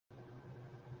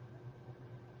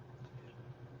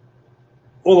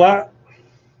Olá,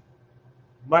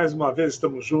 mais uma vez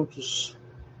estamos juntos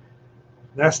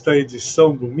nesta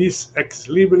edição do Miss Ex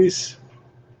Libris,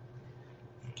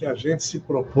 que a gente se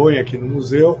propõe aqui no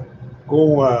museu,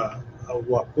 com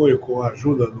o apoio, com a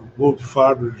ajuda do Gold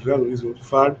Farm, do José Luiz Gold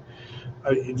Farm,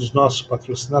 e dos nossos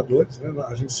patrocinadores, né?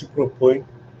 A gente se propõe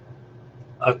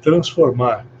a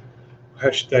transformar o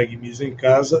hashtag Miss em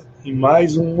Casa em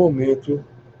mais um momento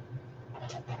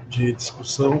de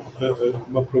discussão,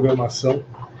 uma programação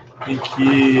em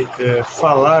que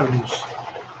falarmos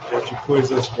de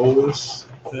coisas boas,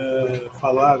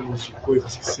 falarmos de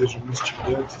coisas que sejam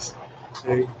instigantes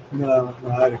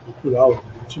na área cultural,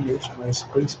 evidentemente, mas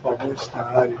principalmente na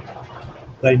área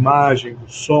da imagem,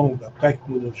 do som, da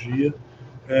tecnologia.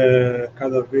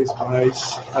 Cada vez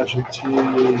mais a gente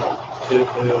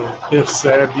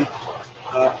percebe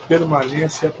a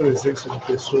permanência e a presença de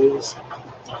pessoas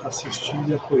assistindo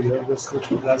e apoiando as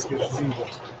atividades que a gente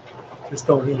desenvolve. Vocês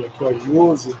estão vendo aqui, o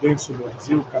Iose, Denso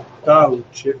Brasil, Capital,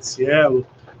 Cielo,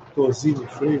 Tosini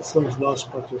Freire, são os nossos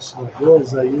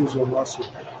patrocinadores. A Iose é o nosso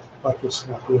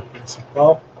patrocinador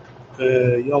principal,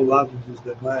 e ao lado dos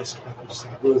demais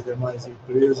patrocinadores, demais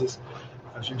empresas,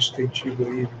 a gente tem tido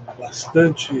aí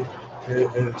bastante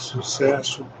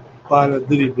sucesso para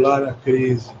driblar a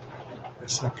crise.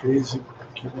 Essa crise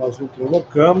que nós não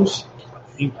provocamos,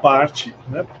 em parte,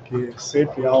 né, porque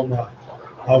sempre há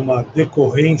uma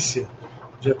decorrência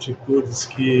de atitudes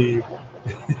que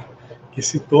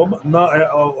se toma.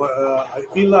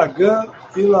 Ilagan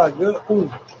 1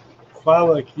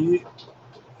 fala aqui,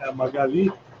 a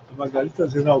Magali está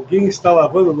dizendo, alguém está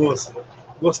lavando louça.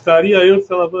 Gostaria eu de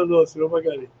estar lavando louça, não,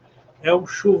 Magali? É um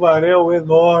chuvaréu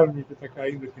enorme que está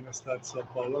caindo aqui na cidade de São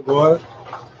Paulo agora.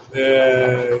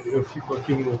 Eu fico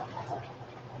aqui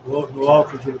no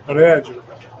alto de um prédio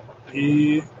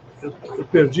e eu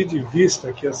perdi de vista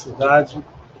aqui a cidade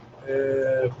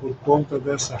por conta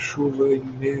dessa chuva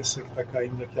imensa que está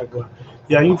caindo aqui agora.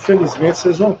 E aí, infelizmente,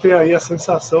 vocês vão ter aí a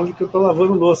sensação de que eu estou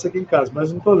lavando louça aqui em casa,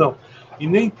 mas não estou, não. E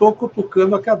nem estou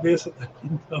cutucando a cabeça.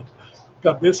 Então, a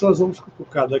cabeça nós vamos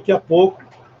cutucar daqui a pouco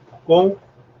com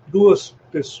duas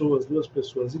pessoas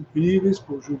incríveis,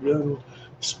 o Juliano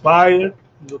Spire,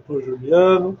 o Dr.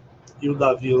 Juliano e o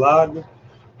Davi Lago,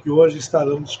 que hoje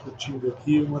estarão discutindo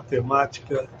aqui uma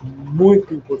temática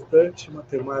muito importante, uma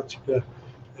temática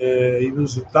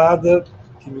inusitada,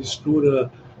 que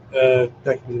mistura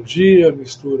tecnologia,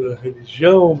 mistura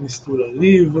religião, mistura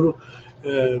livro,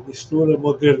 mistura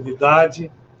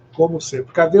modernidade, como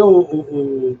sempre. Cadê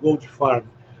o Gold Farm?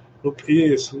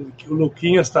 Isso, o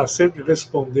Luquinhas está sempre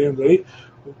respondendo aí.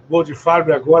 O Gold Farm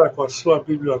agora com a sua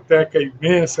biblioteca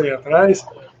imensa aí atrás.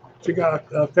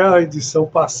 Até a edição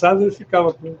passada ele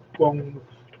ficava com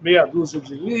meia dúzia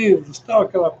de livros, tal,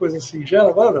 aquela coisa singela.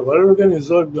 Agora ele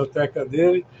organizou a biblioteca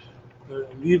dele,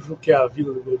 livro que é a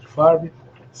vida do Gold Farm.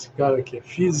 Esse cara que é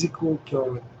físico, que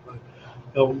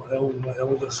é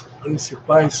uma das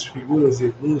principais figuras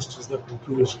ilustres da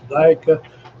cultura judaica,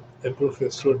 é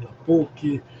professor da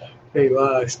PUC,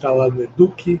 está lá no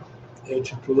Eduque, é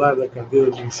titular da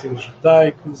cadeira de ensinos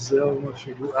judaicos, é uma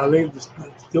figura, além de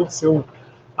ser um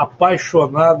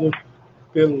apaixonado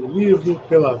pelo livro,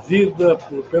 pela vida,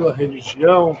 pela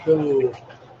religião,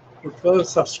 por todas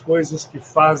essas coisas que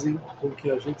fazem com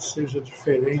que a gente seja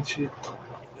diferente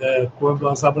quando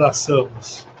as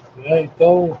abraçamos. Né?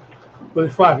 Então,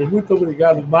 Fábio, muito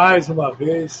obrigado mais uma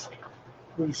vez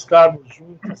por estarmos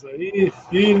juntos aí,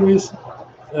 firmes,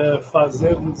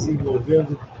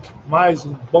 desenvolvendo mais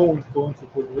um bom encontro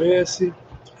como esse.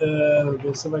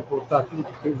 Você vai contar tudo o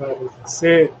que vai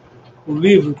acontecer, o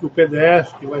livro, o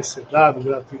PDF que vai ser dado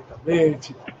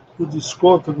gratuitamente, o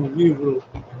desconto no livro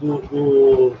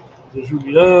do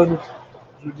Juliano.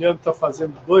 O Juliano está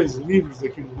fazendo 2 livros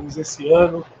aqui no MIS esse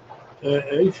ano.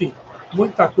 Enfim,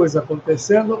 muita coisa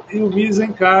acontecendo, e o MIS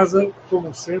em Casa,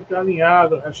 como sempre,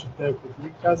 alinhado ao hashtag Cultura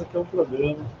em Casa, que é um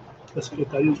programa da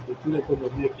Secretaria de Cultura e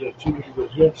Economia Criativa do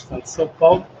Governo do Estado de São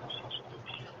Paulo.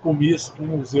 O MIS, um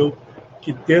museu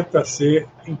que tenta ser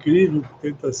incrível,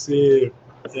 que tenta ser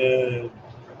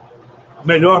o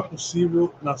melhor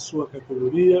possível na sua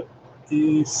categoria,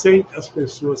 e sem as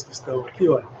pessoas que estão aqui,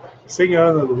 olha, sem a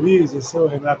Ana Luísa, sem o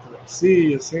Renato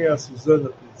Garcia, sem a Suzana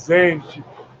Presente,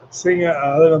 sem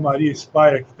a Ana Maria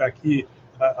Spaia, que está aqui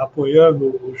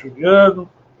apoiando o Juliano,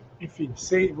 enfim,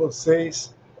 sem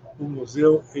vocês, o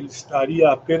museu ele estaria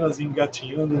apenas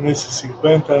engatinhando nesses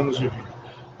 50 anos de vida.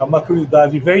 A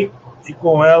maturidade vem, e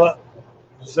com ela,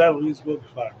 José Luiz Gold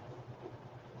Farm.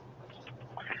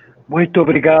 Muito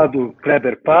obrigado,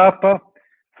 Kleber Papa.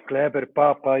 Kleber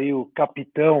Papa aí, o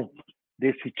capitão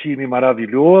desse time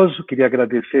maravilhoso. Queria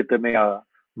agradecer também a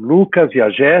Lucas e a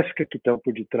Jéssica, que estão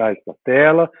por detrás da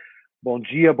tela. Bom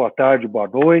dia, boa tarde, boa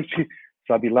noite.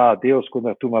 Sabe lá a Deus quando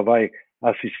a turma vai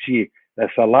assistir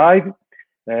essa live.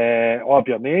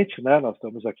 Obviamente, né, nós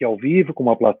estamos aqui ao vivo com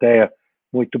uma plateia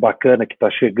muito bacana que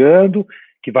está chegando,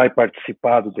 que vai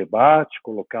participar do debate,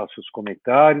 colocar seus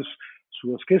comentários,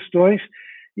 suas questões.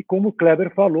 E como o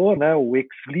Kleber falou, né, o Ex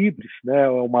Libris, né, é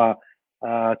uma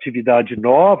atividade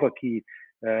nova que,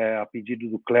 a pedido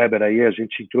do Kleber, aí, a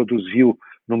gente introduziu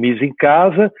no MIS em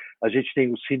Casa. A gente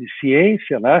tem o Cine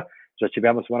Ciência, né? Já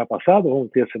tivemos semana passada, vamos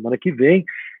ter a semana que vem.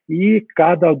 E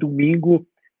cada domingo,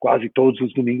 quase todos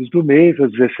os domingos do mês,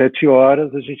 às 17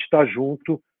 horas, a gente está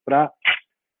junto para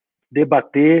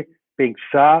debater,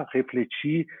 pensar,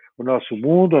 refletir o nosso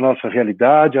mundo, a nossa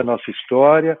realidade, a nossa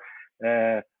história,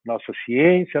 nossa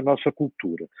ciência, a nossa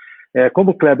cultura.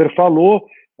 Como o Kleber falou,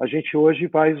 a gente hoje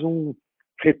faz um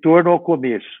retorno ao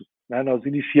começo, né? Nós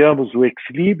iniciamos o Ex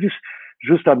Libris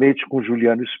justamente com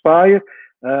Juliano Spaia,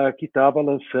 que estava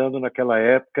lançando naquela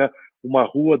época Uma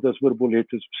Rua das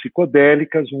Borboletas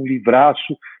Psicodélicas, um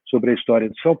livraço sobre a história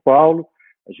de São Paulo.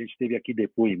 A gente teve aqui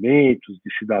depoimentos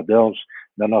de cidadãos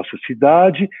da nossa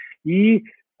cidade e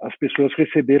as pessoas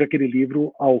receberam aquele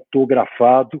livro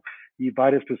autografado e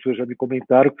várias pessoas já me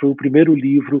comentaram que foi o primeiro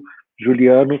livro,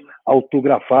 Juliano,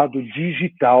 autografado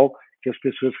digital que as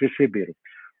pessoas receberam.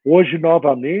 Hoje,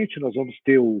 novamente, nós vamos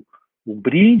ter um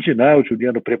brinde, né? O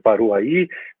Juliano preparou aí,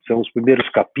 são os primeiros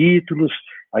capítulos,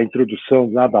 a introdução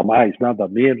nada mais, nada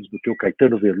menos do que o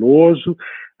Caetano Veloso,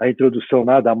 a introdução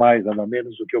nada mais, nada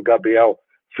menos do que o Gabriel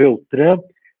Feltran,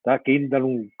 tá? Quem ainda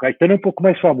não... Caetano é um pouco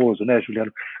mais famoso, né,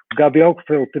 Juliano? O Gabriel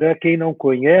Feltran, quem não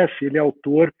conhece, ele é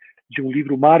autor de um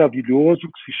livro maravilhoso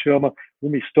que se chama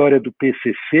Uma História do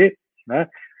PCC, né?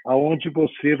 Onde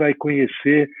você vai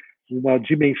conhecer uma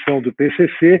dimensão do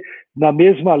PCC na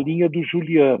mesma linha do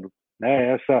Juliano,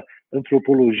 né? Essa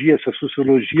antropologia, essa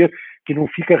sociologia que não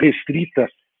fica restrita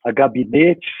a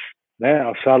gabinetes, né?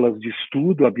 A salas de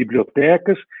estudo, a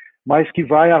bibliotecas, mas que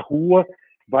vai à rua,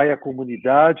 vai à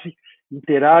comunidade,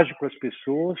 interage com as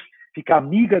pessoas, fica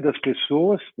amiga das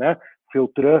pessoas, né?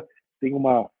 Feltran tem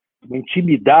uma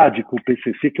intimidade com o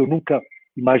PCC que eu nunca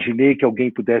imaginei que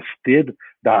alguém pudesse ter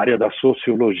da área da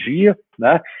sociologia,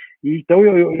 né? Então,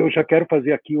 eu já quero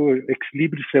fazer aqui o Ex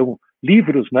Libris, são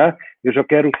livros, né? Eu já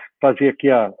quero fazer aqui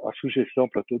a sugestão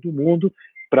para todo mundo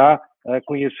para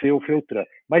conhecer o Feltran.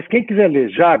 Mas quem quiser ler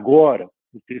já agora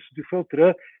o texto de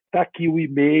Feltran, está aqui o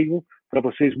e-mail para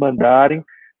vocês mandarem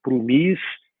para o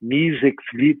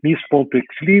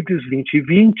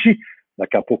mis.exlibris2020,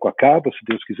 daqui a pouco acaba, se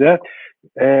Deus quiser,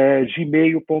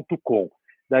 gmail.com.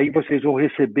 Daí vocês vão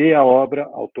receber a obra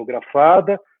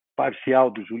autografada, parcial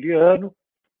do Juliano,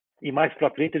 e mais para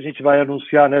frente a gente vai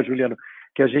anunciar, né, Juliano,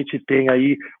 que a gente tem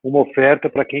aí uma oferta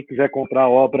para quem quiser comprar a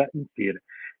obra inteira.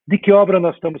 De que obra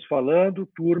nós estamos falando,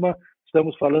 turma?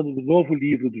 Estamos falando do novo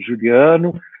livro do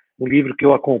Juliano, um livro que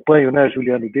eu acompanho, né,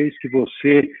 Juliano, desde que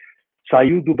você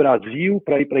saiu do Brasil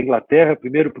para ir para a Inglaterra,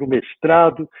 primeiro para o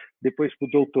mestrado, depois para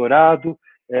o doutorado.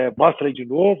 Mostra aí de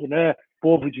novo, né,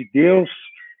 povo de Deus,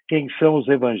 quem são os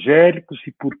evangélicos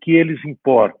e por que eles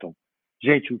importam.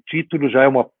 Gente, o título já é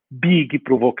uma big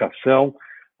provocação,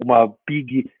 uma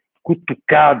big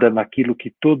cutucada naquilo que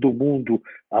todo mundo,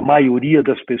 a maioria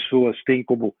das pessoas tem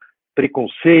como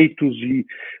preconceitos e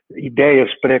ideias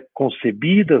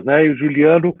pré-concebidas, né? E o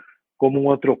Juliano, como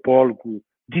um antropólogo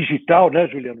digital, né,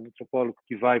 Juliano? Um antropólogo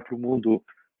que vai para o mundo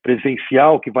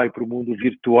presencial, que vai para o mundo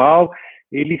virtual,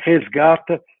 ele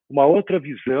resgata uma outra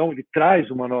visão, ele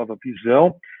traz uma nova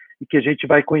visão e que a gente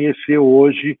vai conhecer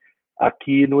hoje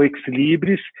aqui no Ex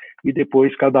Libris, e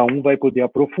depois cada um vai poder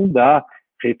aprofundar,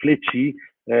 refletir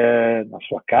na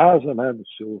sua casa, né, no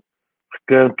seu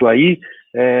canto aí.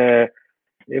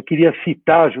 Eu queria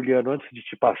citar, Juliano, antes de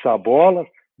te passar a bola,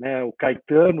 né, o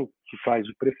Caetano, que faz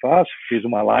o prefácio, fez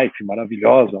uma live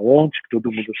maravilhosa ontem, que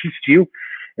todo mundo assistiu.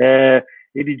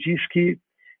 Ele diz que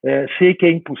sei que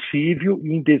é impossível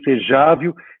e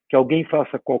indesejável que alguém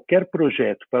faça qualquer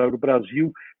projeto para o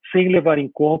Brasil sem levar em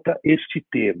conta este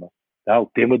tema, tá? O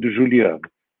tema do Juliano.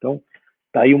 Então,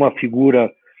 está aí uma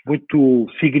figura muito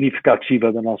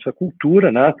significativa da nossa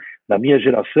cultura, né? Da minha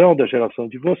geração, da geração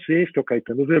de vocês, que é o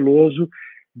Caetano Veloso,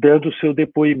 dando o seu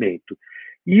depoimento.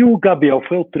 E o Gabriel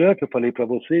Feltran, que eu falei para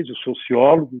vocês, o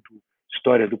sociólogo do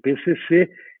História do PCC,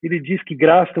 ele diz que,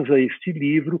 graças a este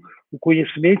livro, o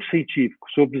conhecimento científico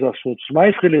sobre os assuntos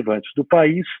mais relevantes do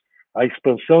país, a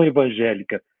expansão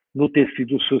evangélica no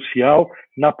tecido social,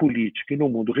 na política e no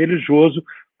mundo religioso,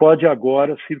 pode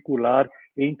agora circular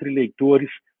entre leitores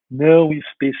não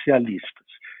especialistas.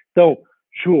 Então,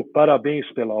 Ju, parabéns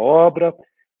pela obra,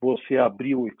 você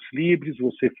abriu o Ex-Libris,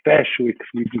 você fecha o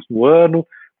Ex-Libris no ano,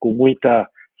 com muita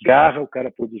garra. O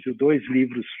cara produziu 2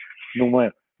 livros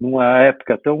numa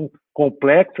época tão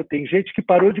complexa. Tem gente que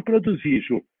parou de produzir,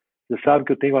 Ju. Você sabe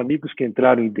que eu tenho amigos que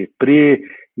entraram em deprê,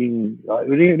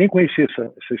 eu nem conhecia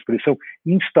essa expressão,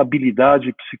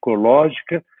 instabilidade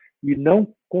psicológica, e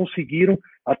não conseguiram,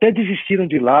 até desistiram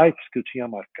de lives que eu tinha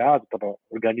marcado, estava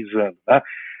organizando, né?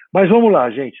 Mas vamos lá,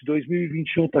 gente,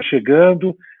 2021 está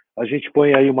chegando, a gente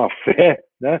põe aí uma fé,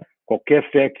 né? Qualquer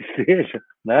fé que seja,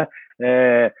 né?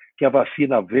 Que a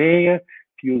vacina venha,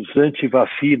 que os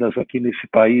antivacinas aqui nesse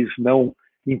país não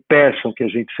impeçam que a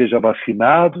gente seja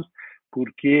vacinado,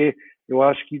 porque eu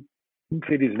acho que,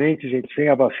 infelizmente, gente, sem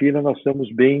a vacina nós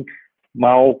estamos bem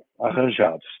mal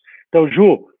arranjados. Então,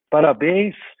 Ju,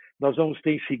 parabéns. Nós vamos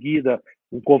ter em seguida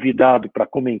um convidado para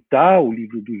comentar o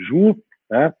livro do Ju,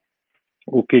 né?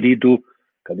 O querido,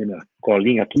 cadê minha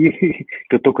colinha aqui? Que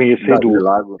eu estou conhecendo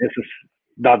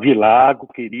Davi Lago,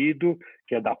 querido,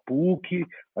 que é da PUC.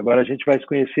 Agora a gente vai se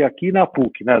conhecer aqui na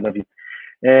PUC, né, Davi?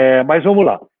 Mas vamos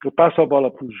lá, eu passo a bola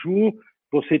para o Ju.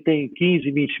 Você tem 15,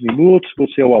 20 minutos,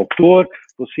 você é o autor,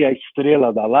 você é a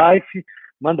estrela da live.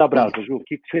 Manda abraço, Ju. O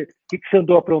que você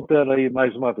andou aprontando aí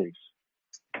mais uma vez?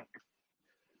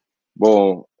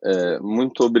 Bom,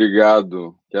 muito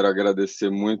obrigado. Quero agradecer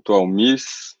muito ao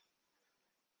Miss.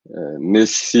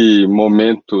 Nesse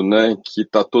momento, né, que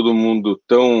está todo mundo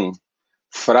tão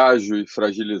frágil e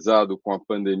fragilizado com a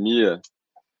pandemia,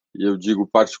 e eu digo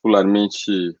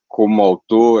particularmente como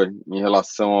autor em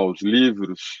relação aos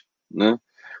livros, né,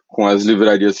 com as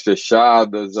livrarias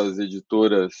fechadas, as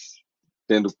editoras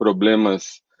tendo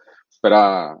problemas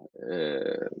para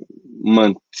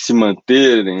se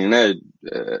manterem, né,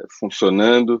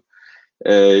 funcionando.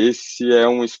 Esse é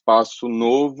um espaço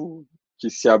novo que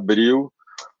se abriu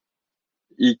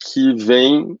e que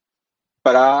vem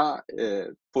para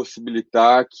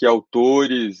possibilitar que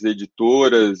autores,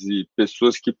 editoras e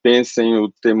pessoas que pensem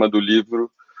o tema do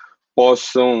livro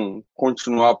possam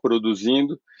continuar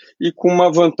produzindo, e com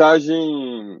uma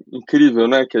vantagem incrível,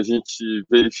 né, que a gente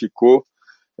verificou,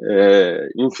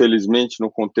 infelizmente, no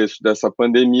contexto dessa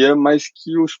pandemia, mas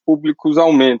que os públicos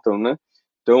aumentam, né?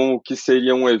 Então, o que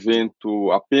seria um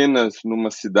evento apenas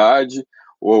numa cidade,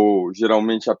 ou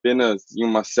geralmente apenas em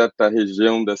uma certa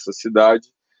região dessa cidade,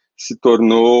 se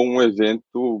tornou um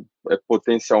evento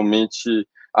potencialmente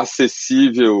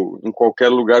acessível em qualquer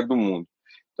lugar do mundo.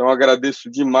 Então, agradeço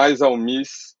demais ao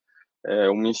MIS,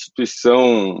 uma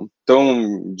instituição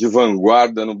tão de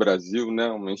vanguarda no Brasil, né?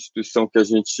 Uma instituição que a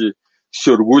gente se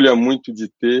orgulha muito de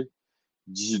ter,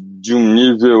 de um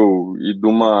nível e de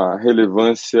uma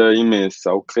relevância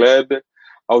imensa. Ao Kleber,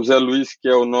 ao Zé Luiz, que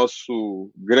é o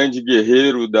nosso grande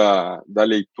guerreiro da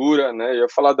leitura, né? Eu ia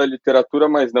falar da literatura,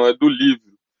 mas não, é do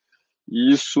livro.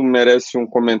 E isso merece um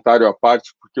comentário à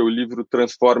parte, porque o livro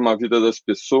transforma a vida das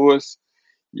pessoas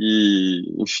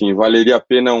e, enfim, valeria a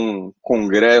pena um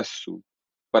congresso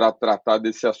para tratar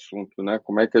desse assunto, né?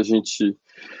 Como é que a gente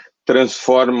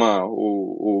transforma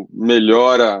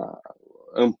melhora,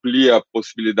 amplia a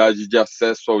possibilidade de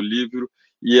acesso ao livro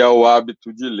e ao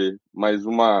hábito de ler. Mas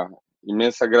uma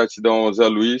imensa gratidão ao Zé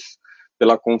Luiz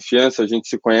pela confiança. A gente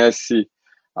se conhece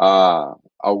há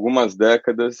algumas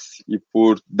décadas e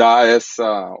por dar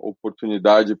essa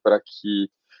oportunidade para que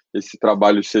esse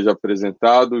trabalho seja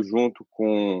apresentado junto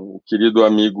com o querido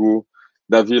amigo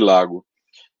Davi Lago.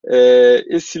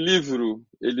 Esse livro,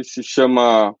 ele se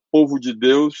chama Povo de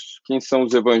Deus, Quem são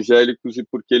os Evangélicos e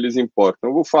por que eles importam.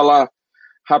 Eu vou falar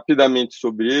rapidamente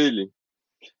sobre ele,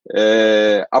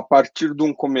 a partir de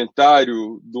um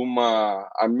comentário de uma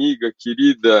amiga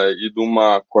querida e de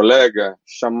uma colega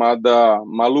chamada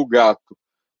Malu Gato,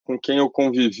 com quem eu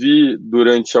convivi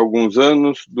durante alguns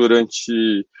anos,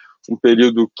 durante um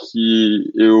período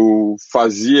que eu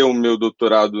fazia o meu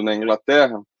doutorado na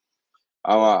Inglaterra.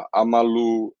 A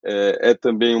Malu é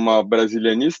também uma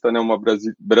brasilianista, né, uma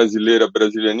brasileira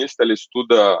brasilianista. Ela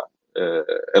estuda,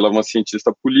 ela é uma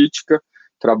cientista política,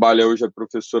 trabalha hoje, é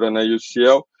professora na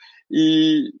UCL,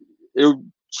 e eu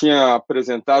tinha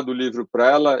apresentado o livro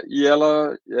para ela e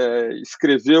ela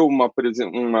escreveu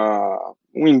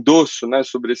um endosso, né,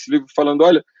 sobre esse livro, falando: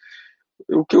 olha,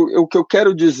 o que eu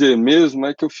quero dizer mesmo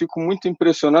é que eu fico muito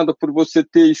impressionada por você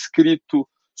ter escrito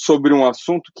sobre um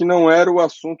assunto que não era o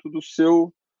assunto do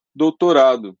seu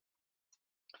doutorado.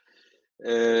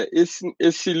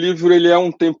 Esse livro, ele é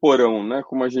um temporão, né?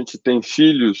 Como a gente tem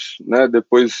filhos, né?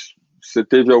 Depois você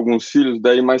teve alguns filhos,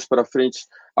 daí mais para frente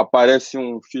aparece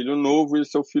um filho novo, e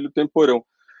esse é o filho temporão.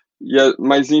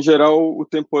 Mas, em geral, o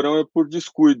temporão é por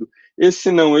descuido.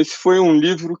 Esse não, esse foi um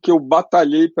livro que eu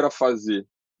batalhei para fazer.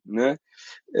 né?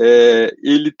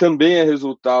 Ele também é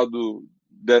resultado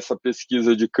dessa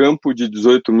pesquisa de campo de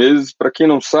 18 meses. Para quem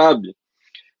não sabe,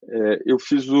 eu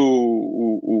fiz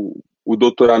o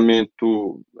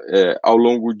doutoramento ao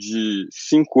longo de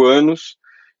 5 anos,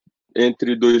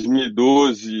 entre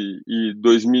 2012 e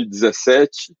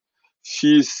 2017.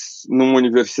 Fiz numa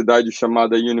universidade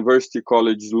chamada University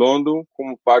College London,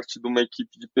 como parte de uma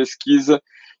equipe de pesquisa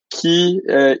que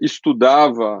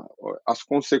estudava as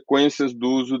consequências do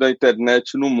uso da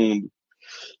internet no mundo.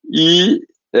 E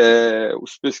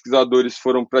os pesquisadores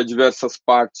foram para diversas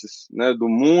partes, né, do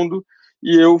mundo,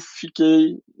 e eu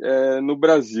fiquei no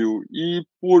Brasil. E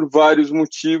por vários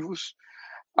motivos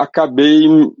acabei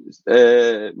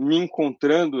me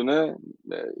encontrando, né,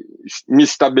 me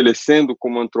estabelecendo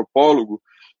como antropólogo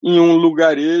em um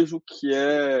lugarejo que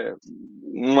é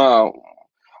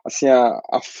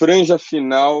a franja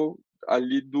final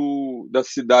ali da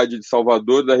cidade de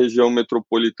Salvador, da região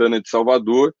metropolitana de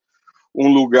Salvador,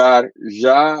 um lugar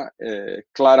já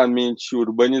claramente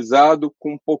urbanizado,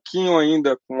 com um pouquinho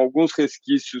ainda, com alguns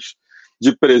resquícios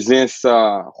de presença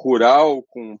rural,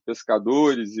 com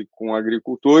pescadores e com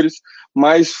agricultores,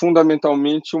 mas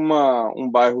fundamentalmente um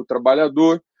bairro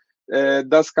trabalhador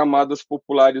das camadas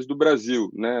populares do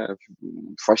Brasil, né?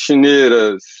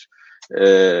 Faxineiras,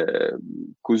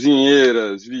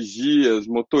 cozinheiras, vigias,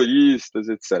 motoristas,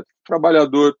 etc.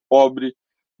 Trabalhador pobre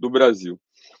do Brasil.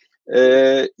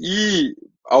 E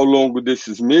ao longo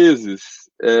desses meses,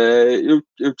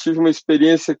 eu tive uma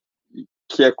experiência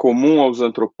que é comum aos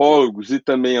antropólogos e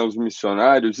também aos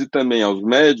missionários e também aos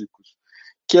médicos,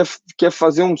 que é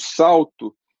fazer um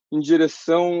salto em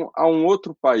direção a um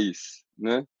outro país,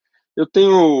 né? Eu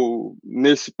tenho,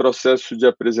 nesse processo de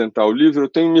apresentar o livro, eu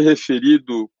tenho me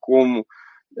referido como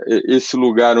esse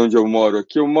lugar onde eu moro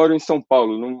aqui. Eu moro em São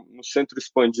Paulo, no centro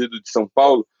expandido de São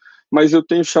Paulo, mas eu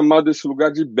tenho chamado esse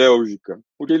lugar de Bélgica,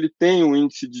 porque ele tem um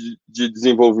índice de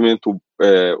desenvolvimento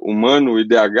humano, o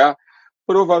IDH,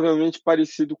 provavelmente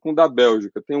parecido com o da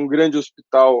Bélgica. Tem um grande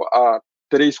hospital a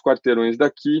 3 quarteirões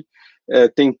daqui,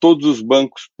 tem todos os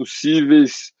bancos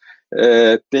possíveis,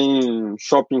 tem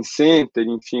shopping center,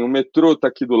 enfim, o metrô está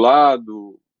aqui do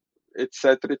lado,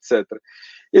 etc, etc.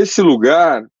 Esse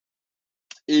lugar,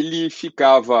 ele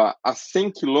ficava a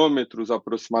 100 quilômetros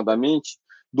aproximadamente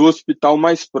do hospital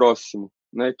mais próximo,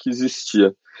 né, que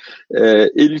existia.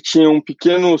 Ele tinha um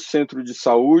pequeno centro de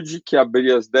saúde que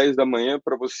abria às 10 da manhã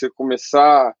para você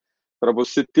começar, para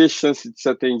você ter chance de ser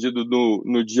atendido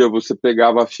no dia, você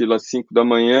pegava a fila às 5 da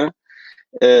manhã.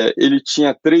 Ele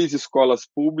tinha 3 escolas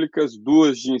públicas,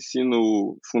 2 de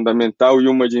ensino fundamental e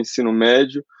uma de ensino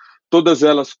médio, todas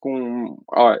elas com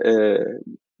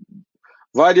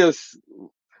várias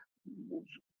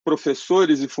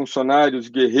professores e funcionários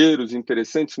guerreiros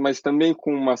interessantes, mas também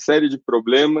com uma série de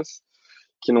problemas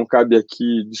que não cabe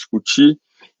aqui discutir.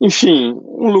 Enfim,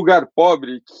 um lugar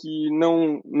pobre que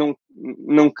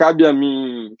não cabe a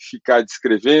mim ficar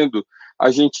descrevendo, a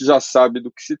gente já sabe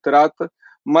do que se trata,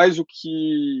 mas o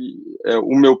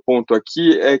meu ponto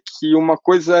aqui é que uma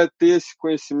coisa é ter esse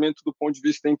conhecimento do ponto de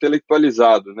vista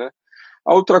intelectualizado, né?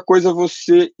 A outra coisa é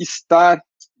você estar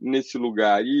nesse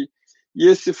lugar. E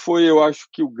esse foi, eu acho,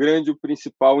 que o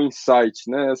principal insight,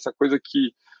 né? Essa coisa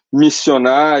que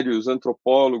missionários,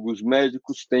 antropólogos,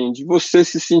 médicos têm, de você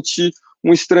se sentir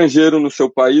um estrangeiro no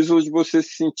seu país, ou de você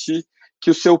se sentir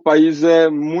que o seu país é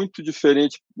muito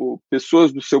diferente,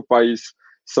 pessoas do seu país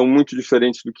são muito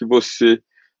diferentes do que você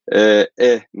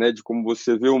né, de como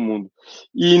você vê o mundo.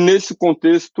 E nesse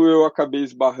contexto eu acabei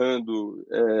esbarrando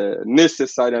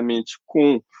necessariamente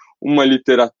com uma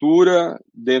literatura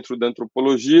dentro da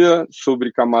antropologia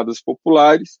sobre camadas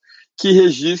populares que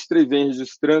registra e vem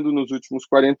registrando nos últimos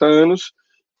 40 anos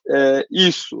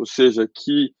isso, ou seja,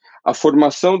 que a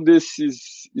formação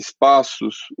desses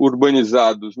espaços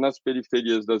urbanizados nas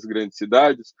periferias das grandes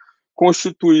cidades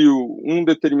constituiu um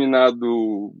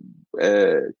determinado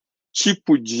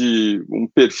tipo um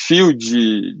perfil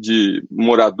de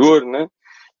morador, né,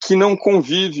 que não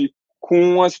convive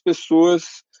com as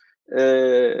pessoas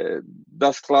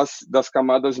das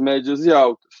camadas médias e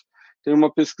altas. Tem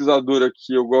uma pesquisadora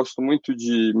que eu gosto muito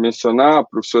de mencionar, a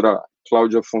professora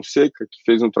Cláudia Fonseca, que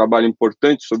fez um trabalho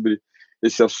importante sobre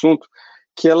esse assunto,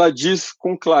 que ela diz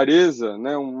com clareza,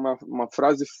 né, uma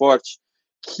frase forte,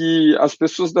 que as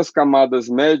pessoas das camadas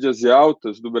médias e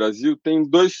altas do Brasil têm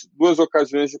duas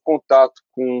ocasiões de contato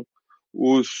com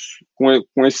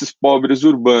esses pobres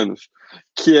urbanos,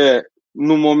 que é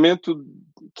no momento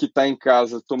que está em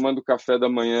casa tomando café da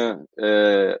manhã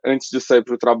antes de sair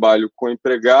para o trabalho com a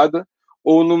empregada,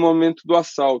 ou no momento do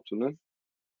assalto, né?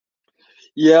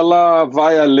 e ela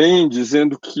vai além,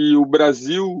 dizendo que o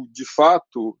Brasil, de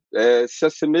fato, se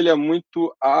assemelha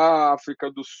muito à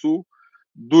África do Sul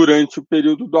durante o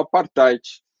período do apartheid,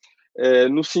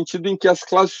 no sentido em que as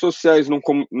classes sociais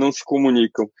não se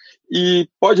comunicam. E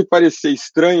pode parecer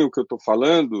estranho o que eu estou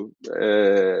falando,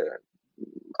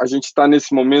 a gente está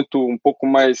nesse momento um pouco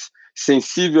mais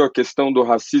sensível à questão do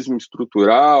racismo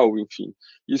estrutural, enfim,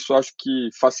 isso acho que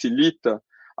facilita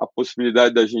a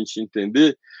possibilidade da gente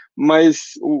entender,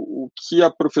 mas o que a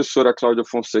professora Cláudia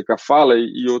Fonseca fala,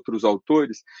 e outros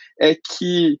autores, é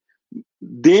que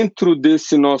dentro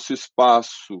desse nosso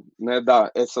espaço, né,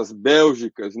 essas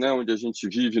Bélgicas, né, onde a gente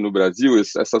vive no Brasil,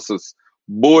 essas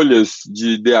bolhas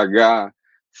de IDH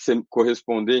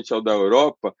correspondente ao da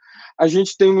Europa, a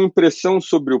gente tem uma impressão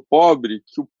sobre o pobre,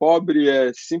 que o pobre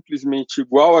é simplesmente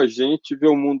igual a gente, vê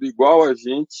o mundo igual a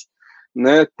gente,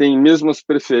 né, tem mesmas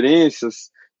preferências,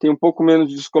 tem um pouco menos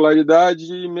de escolaridade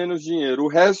e menos dinheiro. O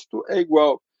resto é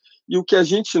igual. E o que a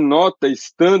gente nota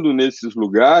estando nesses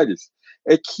lugares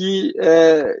é que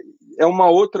é uma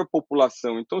outra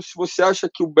população. Então, se você acha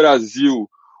que o Brasil,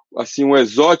 assim, o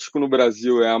exótico no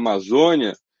Brasil é a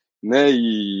Amazônia, né,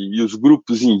 e os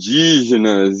grupos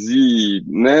indígenas, e,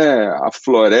 né, a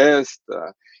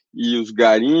floresta e os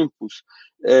garimpos,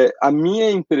 a minha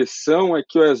impressão é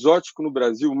que o exótico no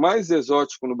Brasil, o mais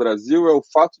exótico no Brasil, é o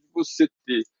fato de você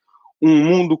ter um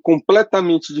mundo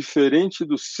completamente diferente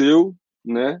do seu,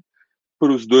 né,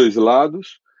 para os dois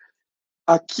lados,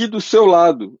 aqui do seu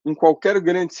lado, em qualquer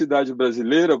grande cidade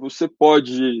brasileira, você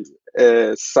pode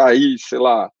sair, sei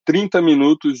lá, 30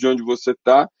 minutos de onde você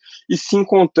está e se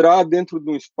encontrar dentro de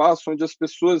um espaço onde as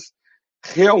pessoas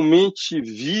realmente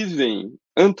vivem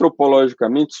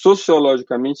antropologicamente,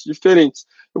 sociologicamente diferentes.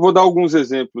 Eu vou dar alguns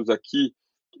exemplos aqui,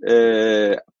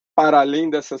 para além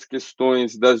dessas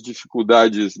questões das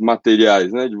dificuldades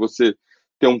materiais, né, de você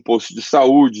ter um posto de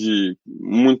saúde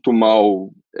muito mal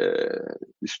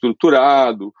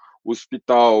estruturado, o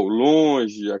hospital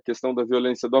longe, a questão da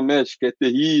violência doméstica é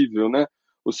terrível, né?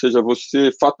 Ou seja,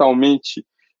 você fatalmente,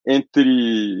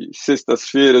 entre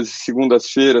sextas-feiras e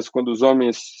segundas-feiras, quando os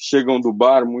homens chegam do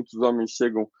bar, muitos homens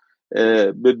chegam,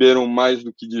 beberam mais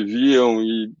do que deviam,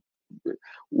 e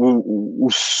o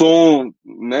som,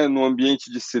 né, no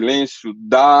ambiente de silêncio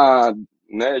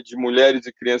né, de mulheres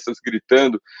e crianças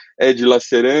gritando é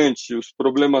dilacerante, os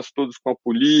problemas todos com a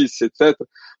polícia, etc.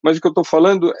 Mas o que eu estou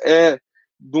falando é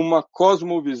de uma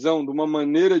cosmovisão, de uma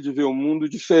maneira de ver o mundo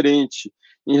diferente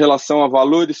em relação a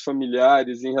valores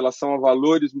familiares, em relação a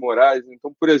valores morais.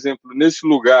 Então, por exemplo, nesse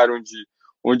lugar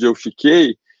onde eu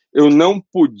fiquei, eu não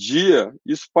podia,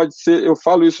 isso pode ser, eu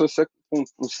falo isso com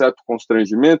um certo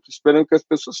constrangimento, esperando que as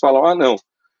pessoas falem, não,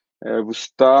 você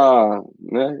está,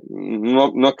 né,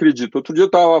 não acredito. Outro dia eu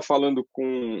estava falando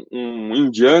com um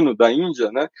indiano da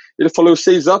Índia, né, ele falou, eu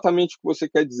sei exatamente o que você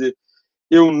quer dizer,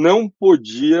 eu não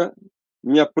podia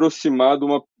me aproximar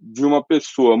de uma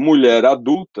pessoa, mulher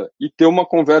adulta, e ter uma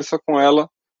conversa com ela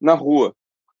na rua,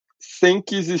 sem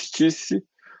que existisse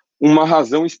uma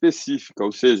razão específica,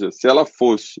 ou seja, se ela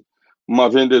fosse uma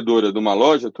vendedora de uma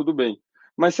loja, tudo bem.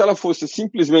 Mas se ela fosse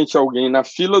simplesmente alguém na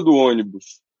fila do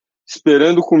ônibus,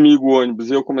 esperando comigo o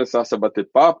ônibus e eu começasse a bater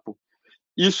papo,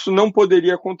 isso não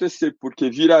poderia acontecer, porque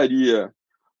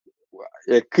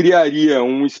criaria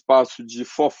um espaço de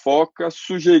fofoca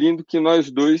sugerindo que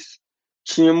nós dois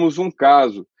tínhamos um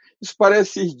caso. Isso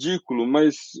parece ridículo,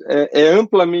 mas é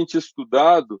amplamente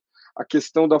estudado a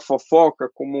questão da fofoca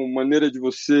como maneira de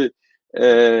você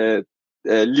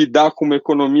lidar com uma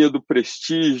economia do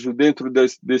prestígio dentro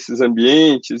desses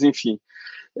ambientes, enfim.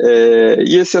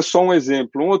 E esse é só um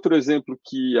exemplo. Um outro exemplo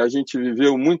que a gente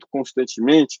viveu muito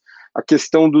constantemente, a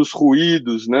questão dos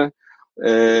ruídos, né?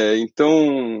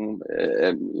 Então,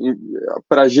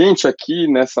 para a gente aqui,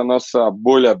 nessa nossa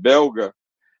bolha belga,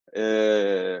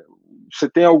 você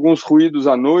tem alguns ruídos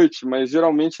à noite, mas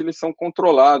geralmente eles são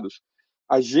controlados.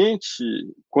 A gente,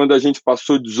 quando a gente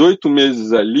passou 18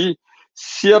 meses ali,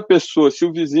 se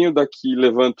o vizinho daqui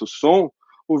levanta o som,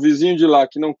 o vizinho de lá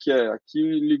que não quer, aqui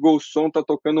ligou o som, está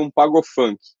tocando um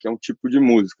pagofunk, que é um tipo de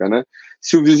música, né?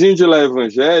 Se o vizinho de lá é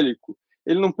evangélico,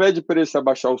 ele não pede para ele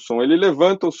abaixar o som, ele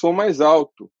levanta o som mais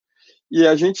alto. E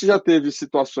a gente já teve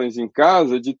situações em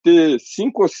casa de ter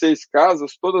 5 ou 6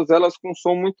 casas, todas elas com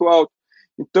som muito alto.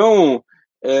 Então,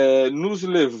 nos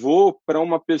levou para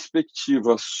uma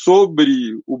perspectiva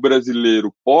sobre o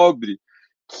brasileiro pobre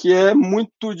que é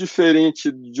muito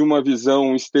diferente de uma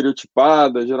visão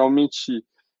estereotipada, geralmente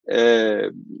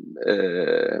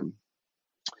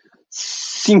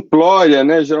simplória,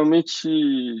 né? Geralmente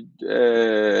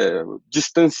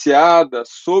distanciada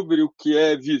sobre o que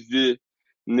é viver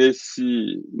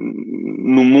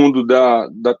no mundo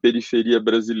da periferia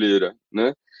brasileira,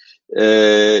 né?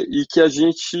 E que a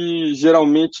gente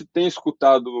geralmente tem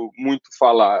escutado muito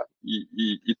falar,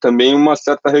 e também uma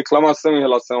certa reclamação em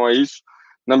relação a isso,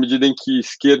 na medida em que a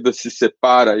esquerda se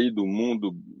separa aí do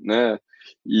mundo, né?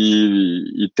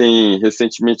 E tem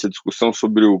recentemente a discussão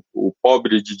sobre o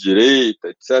pobre de direita,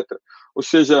 etc. Ou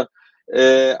seja,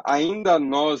 ainda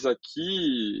nós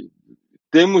aqui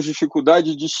temos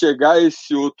dificuldade de chegar a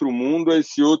esse outro mundo, a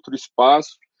esse outro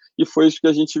espaço, e foi isso que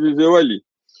a gente viveu ali.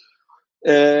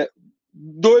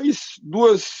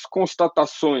 Duas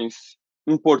constatações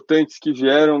importantes que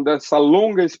vieram dessa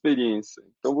longa experiência.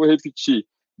 Então, vou repetir: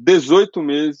 18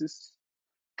 meses,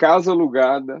 casa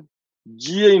alugada,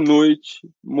 dia e noite,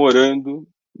 morando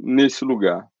nesse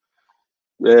lugar.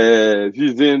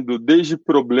 Vivendo desde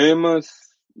problemas,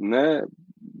 né?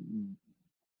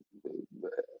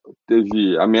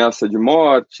 Teve ameaça de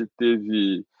morte,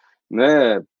 teve,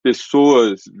 né,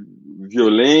 pessoas,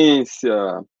 violência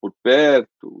por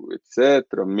perto,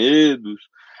 etc., medos,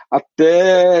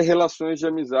 até relações de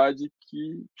amizade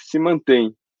que se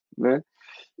mantêm, né?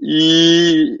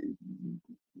 E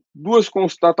duas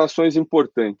constatações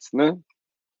importantes, né?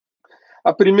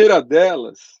 A primeira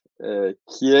delas,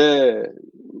 que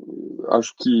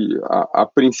acho que a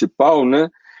principal, né,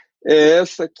 é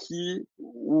essa que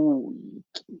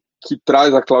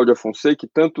traz a Cláudia Fonseca e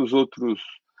tantos outros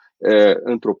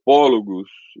antropólogos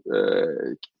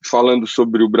falando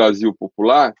sobre o Brasil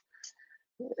popular,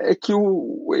 é que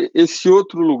esse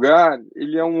outro lugar,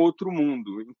 ele é um outro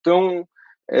mundo. Então,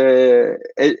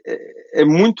 é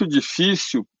muito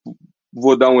difícil,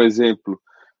 vou dar um exemplo,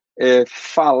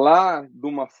 falar de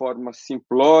uma forma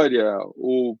simplória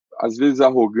ou, às vezes,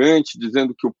 arrogante,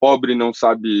 dizendo que o pobre não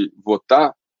sabe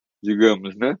votar,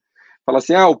 digamos, né? Fala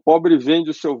assim, o pobre vende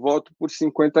o seu voto por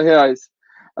R$50.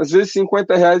 Às vezes,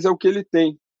 R$50 é o que ele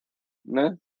tem,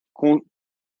 né?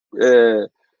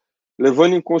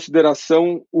 Levando em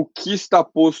consideração o que está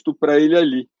posto para ele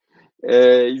ali.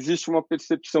 Existe uma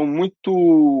percepção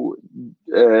muito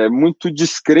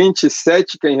descrente,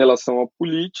 cética em relação à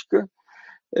política,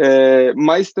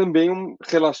 mas também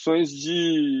relações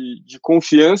de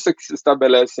confiança que se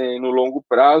estabelecem no longo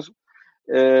prazo,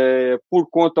 por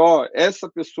conta, essa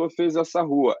pessoa fez essa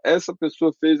rua, essa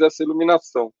pessoa fez essa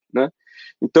iluminação, né?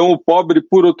 Então, o pobre,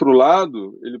 por outro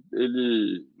lado,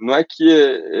 ele não é que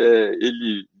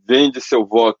ele vende seu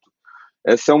voto,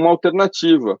 essa é uma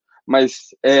alternativa,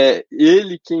 mas é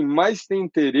ele quem mais tem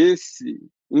interesse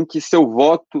em que seu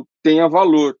voto tenha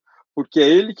valor, porque é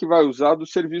ele que vai usar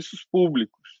dos serviços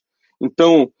públicos.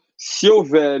 Então, se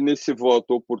houver nesse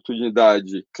voto a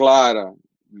oportunidade clara,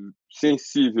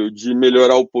 sensível de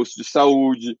melhorar o posto de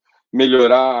saúde,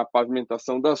 melhorar a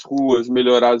pavimentação das ruas,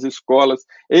 melhorar as escolas,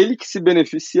 é ele que se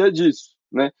beneficia disso,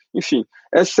 né? Enfim,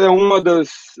 essa é uma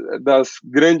das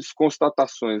grandes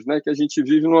constatações, né? Que a gente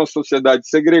vive numa sociedade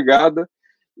segregada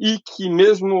e que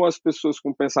mesmo as pessoas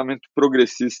com pensamento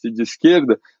progressista e de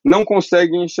esquerda não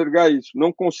conseguem enxergar isso,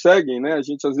 não conseguem, né? A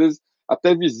gente às vezes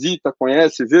até visita,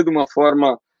 conhece, vê de uma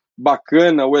forma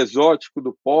bacana o exótico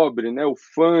do pobre, né? O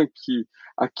funk,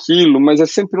 aquilo, mas é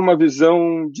sempre uma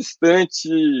visão distante,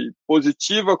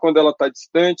 positiva quando ela está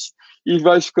distante, e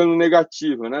vai ficando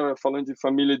negativa, né? Vai falando de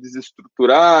família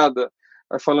desestruturada,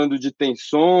 vai falando de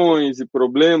tensões e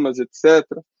problemas, etc.,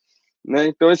 né?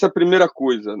 Então, essa é a primeira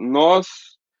coisa. Nós,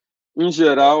 em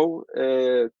geral,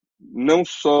 não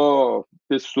só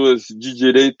pessoas de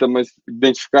direita, mas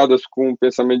identificadas com o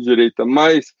pensamento de direita,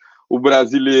 mas o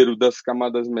brasileiro das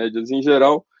camadas médias em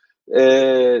geral,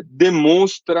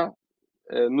 demonstra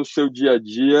no seu dia a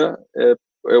dia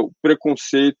o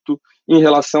preconceito em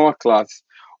relação à classe.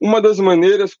 Uma das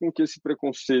maneiras com que esse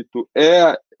preconceito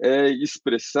é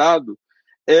expressado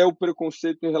é o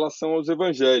preconceito em relação aos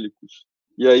evangélicos.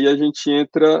 E aí a gente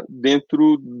entra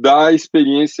dentro da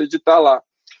experiência de estar lá.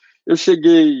 Eu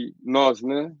cheguei, nós,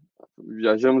 né,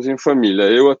 viajamos em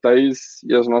família, eu, a Thaís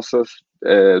e as nossas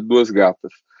duas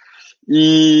gatas.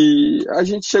 E a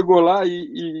gente chegou lá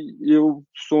e eu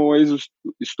sou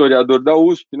ex-historiador da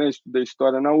USP, né, estudei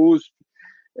história na USP,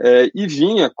 e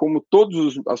vinha, como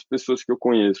todas as pessoas que eu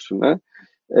conheço, né,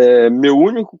 meu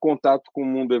único contato com o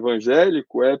mundo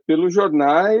evangélico é pelos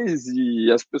jornais,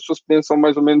 e as pessoas pensam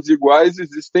mais ou menos iguais.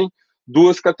 Existem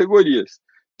duas categorias.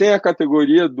 Tem a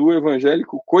categoria do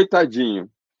evangélico coitadinho,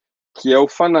 que é o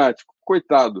fanático.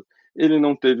 Coitado, ele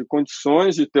não teve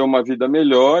condições de ter uma vida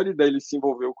melhor, e daí ele se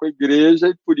envolveu com a igreja,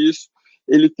 e por isso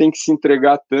ele tem que se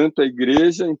entregar tanto à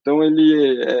igreja, então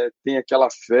ele tem aquela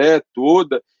fé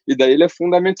toda, e daí ele é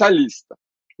fundamentalista,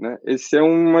 né? Essa é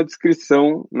uma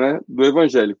descrição, né, do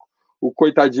evangélico, o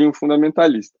coitadinho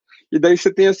fundamentalista. E daí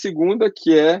você tem a segunda,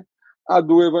 que é a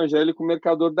do evangélico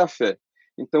mercador da fé.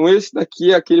 Então, esse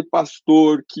daqui é aquele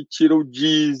pastor que tira o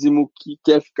dízimo, que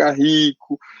quer ficar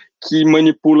rico, que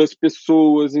manipula as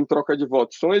pessoas em troca de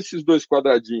votos. São esses dois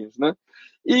quadradinhos, né?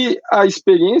 E a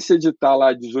experiência de estar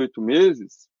lá 18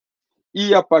 meses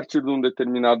e, a partir de um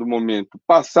determinado momento,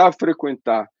 passar a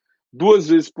frequentar 2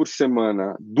 vezes por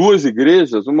semana 2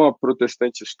 igrejas, uma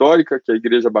protestante histórica, que é a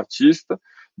Igreja Batista,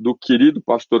 do querido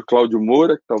pastor Cláudio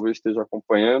Moura, que talvez esteja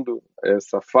acompanhando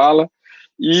essa fala,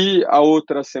 e a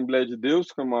outra Assembleia de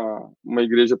Deus, que é uma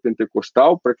igreja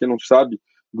pentecostal, para quem não sabe,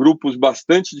 grupos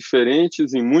bastante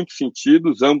diferentes em muitos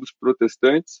sentidos, ambos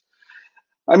protestantes.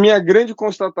 A minha grande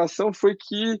constatação foi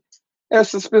que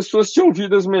essas pessoas tinham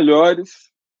vidas melhores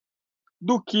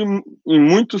do que, em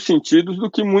muitos sentidos,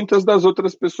 do que muitas das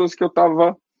outras pessoas que eu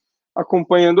estava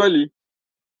acompanhando ali.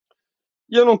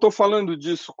 E eu não estou falando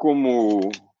disso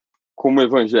como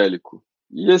evangélico.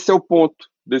 E esse é o ponto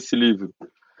desse livro.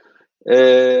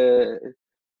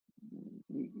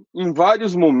 Em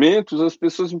vários momentos, as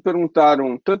pessoas me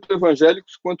perguntaram, tanto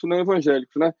evangélicos quanto não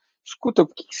evangélicos, né? Escuta,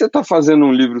 por que você está fazendo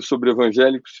um livro sobre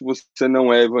evangélicos se você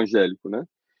não é evangélico, né?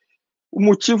 O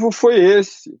motivo foi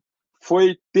esse,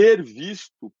 foi ter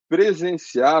visto,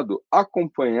 presenciado,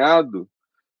 acompanhado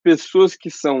pessoas que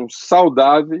são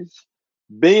saudáveis,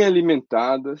 bem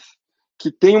alimentadas,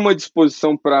 que têm uma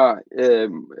disposição para...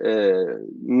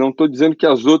 não estou dizendo que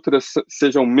as outras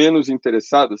sejam menos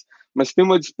interessadas, mas têm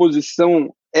uma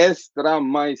disposição extra a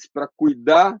mais para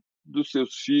cuidar dos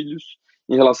seus filhos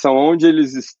em relação a onde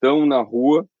eles estão na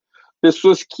rua,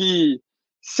 pessoas que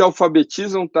se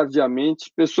alfabetizam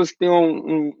tardiamente, pessoas que têm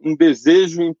um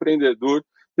desejo empreendedor,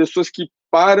 pessoas que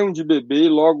param de beber e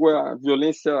logo a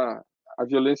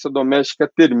violência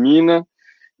doméstica termina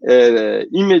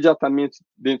imediatamente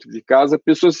dentro de casa,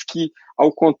 pessoas que,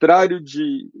 ao contrário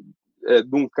de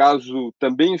um caso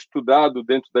também estudado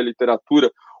dentro da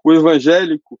literatura, o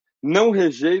evangélico não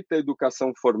rejeita a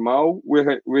educação formal,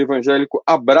 o evangélico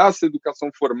abraça a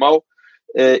educação formal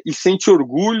e sente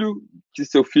orgulho que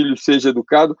seu filho seja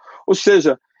educado. Ou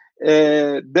seja,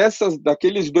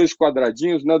 daqueles 2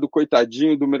 quadradinhos, né, do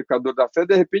coitadinho, do mercador da fé,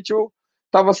 de repente eu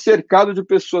estava cercado de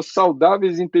pessoas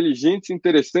saudáveis, inteligentes,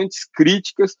 interessantes,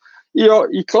 críticas,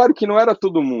 e claro que não era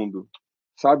todo mundo,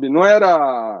 sabe?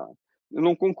 Eu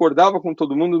não concordava com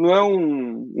todo mundo, não é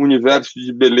um universo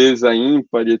de beleza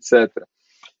ímpar, etc.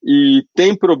 E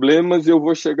tem problemas, eu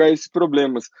vou chegar a esses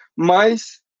problemas,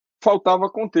 mas faltava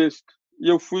contexto. E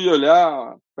eu fui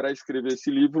olhar para escrever esse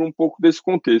livro um pouco desse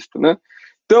contexto, né?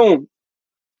 Então,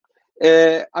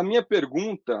 a minha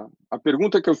pergunta, a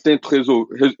pergunta que eu tento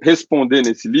responder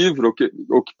nesse livro,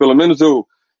 ou que pelo menos eu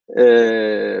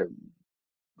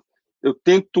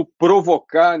tento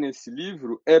provocar nesse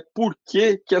livro, é por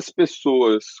que as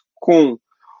pessoas com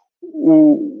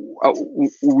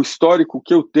o histórico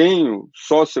que eu tenho,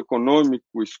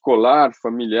 socioeconômico, escolar,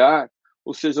 familiar,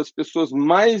 ou seja, as pessoas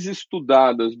mais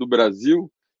estudadas do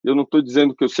Brasil, eu não estou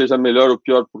dizendo que eu seja melhor ou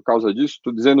pior por causa disso,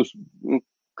 estou dizendo um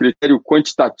critério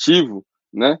quantitativo,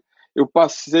 né? Eu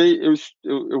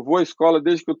vou à escola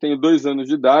desde que eu tenho 2 anos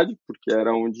de idade, porque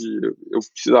era onde eu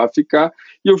precisava ficar,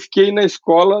 e eu fiquei na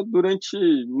escola durante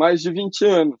mais de 20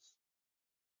 anos,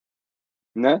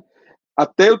 né?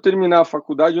 Até eu terminar a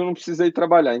faculdade, eu não precisei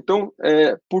trabalhar. Então,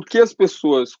 por que as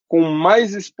pessoas com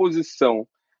mais exposição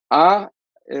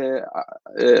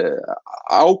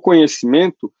ao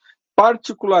conhecimento,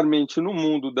 particularmente no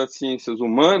mundo das ciências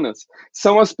humanas,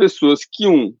 são as pessoas que,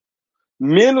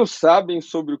 menos sabem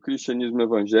sobre o cristianismo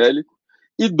evangélico,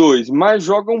 e 2, mais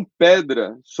jogam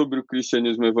pedra sobre o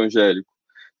cristianismo evangélico,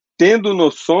 tendo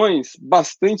noções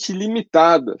bastante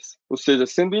limitadas, ou seja,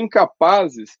 sendo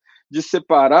incapazes de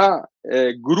separar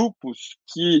grupos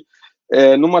que,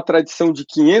 numa tradição de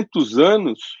 500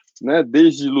 anos, né,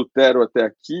 desde Lutero até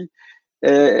aqui,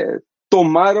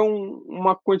 tomaram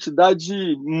uma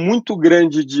quantidade muito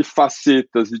grande de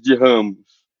facetas e de ramos,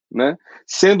 né?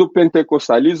 Sendo o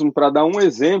pentecostalismo, para dar um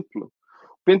exemplo,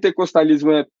 o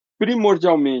pentecostalismo é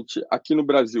primordialmente, aqui no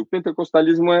Brasil, o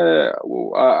pentecostalismo é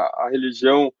a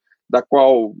religião da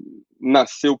qual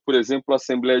nasceu, por exemplo, a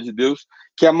Assembleia de Deus,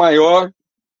 que é a maior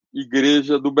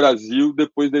igreja do Brasil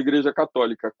depois da Igreja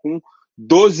Católica, com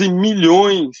 12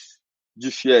 milhões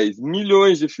de fiéis,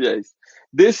 milhões de fiéis.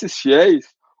 Desses fiéis,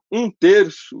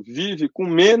 1/3 vive com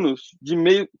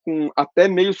com até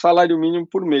meio salário mínimo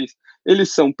por mês.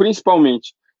 Eles são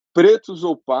principalmente pretos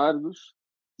ou pardos,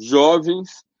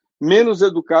 jovens, menos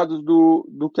educados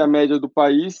do que a média do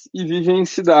país e vivem em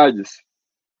cidades,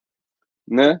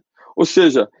 né? Ou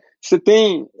seja, você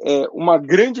tem uma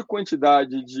grande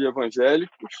quantidade de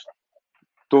evangélicos.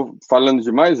 Estou falando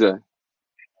demais,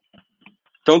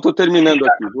 Então, estou terminando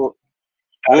aqui.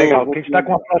 Legal, porque a gente está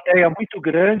com uma plateia muito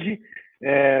grande,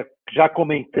 já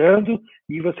comentando,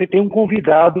 e você tem um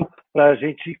convidado para a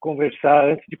gente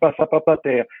conversar antes de passar para a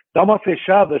plateia. Dá uma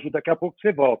fechada, Ju, daqui a pouco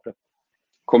você volta.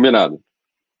 Combinado.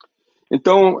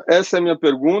 Então, essa é a minha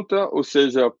pergunta, ou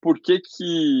seja, por que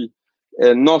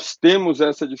nós temos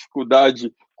essa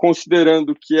dificuldade,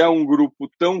 considerando que é um grupo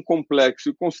tão complexo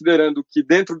e considerando que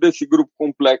dentro desse grupo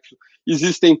complexo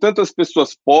existem tantas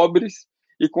pessoas pobres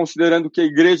e considerando que a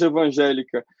igreja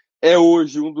evangélica é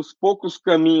hoje um dos poucos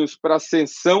caminhos para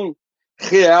ascensão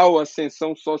real,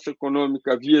 ascensão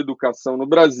socioeconômica via educação no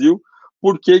Brasil,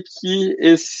 por que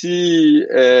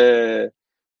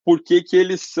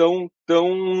eles são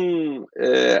tão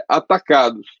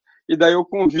atacados? E daí eu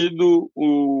convido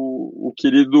o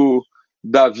querido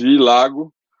Davi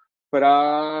Lago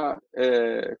para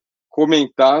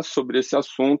comentar sobre esse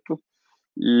assunto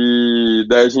e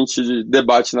daí a gente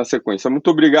debate na sequência. Muito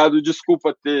obrigado,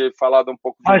 desculpa ter falado um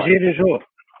pouco demais. Imagine,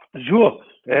 Ju,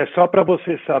 só para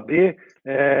você saber,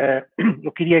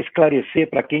 eu queria esclarecer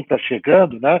para quem está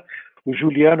chegando, né? O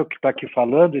Juliano que está aqui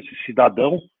falando, esse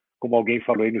cidadão, como alguém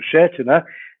falou aí no chat, né?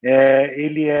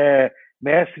 Ele é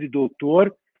mestre e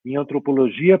doutor em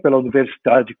antropologia pela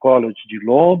University College de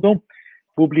London,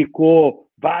 publicou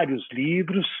vários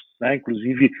livros, né?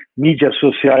 Inclusive Mídias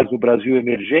Sociais do Brasil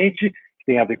Emergente, que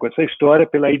tem a ver com essa história,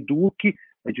 pela Educ,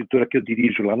 a editora que eu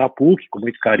dirijo lá na PUC, com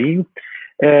muito carinho.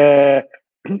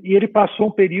 E ele passou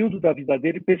um período da vida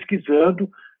dele pesquisando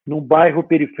num bairro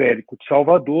periférico de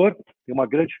Salvador, tem uma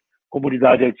grande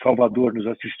comunidade aí de Salvador nos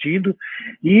assistindo,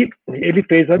 e ele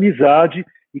fez amizade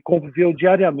e conviveu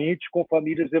diariamente com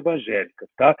famílias evangélicas,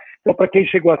 tá? Então, para quem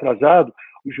chegou atrasado,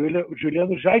 o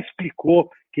Juliano já explicou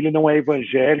que ele não é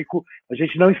evangélico, a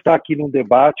gente não está aqui num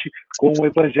debate com um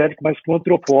evangélico, mas com um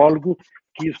antropólogo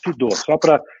que estudou, só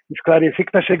para esclarecer que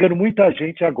está chegando muita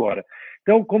gente agora.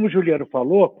 Então, como o Juliano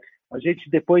falou, a gente,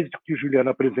 depois que o Juliano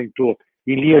apresentou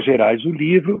em linhas gerais o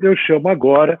livro, eu chamo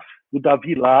agora o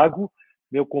Davi Lago,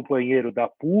 meu companheiro da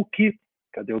PUC.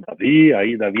 Cadê o Davi?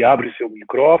 Aí, Davi, abre seu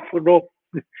micrófono,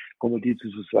 como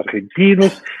dizem os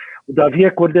argentinos. O Davi é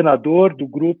coordenador do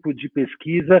grupo de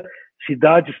pesquisa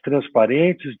Cidades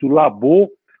Transparentes, do Labo,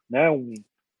 né,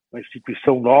 uma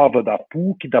instituição nova da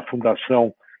PUC, da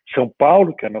Fundação São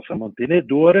Paulo, que é a nossa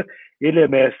mantenedora. Ele é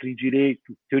mestre em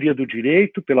Direito, Teoria do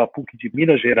Direito, pela PUC de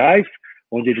Minas Gerais,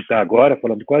 onde ele está agora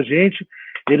falando com a gente.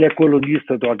 Ele é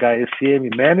colunista do HSM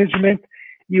Management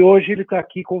e hoje ele está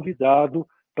aqui convidado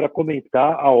para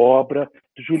comentar a obra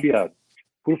do Juliano.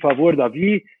 Por favor,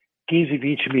 Davi, 15,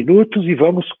 20 minutos e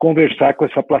vamos conversar com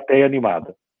essa plateia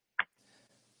animada.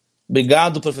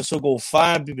 Obrigado, professor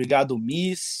Goldfarb, obrigado,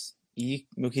 Miss, e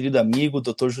meu querido amigo,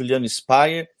 Dr. Juliano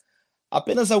Speyer.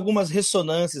 Apenas algumas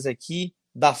ressonâncias aqui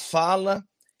da fala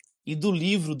e do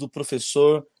livro do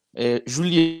professor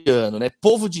Juliano, né?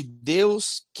 Povo de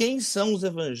Deus, quem são os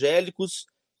evangélicos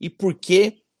e por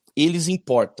que eles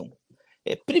importam?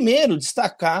 Primeiro,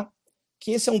 destacar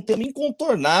que esse é um tema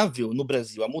incontornável no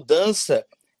Brasil. A mudança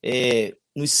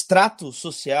no extrato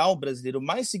social brasileiro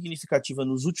mais significativa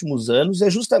nos últimos anos é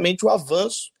justamente o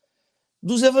avanço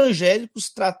dos evangélicos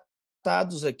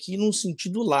tratados aqui num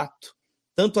sentido lato.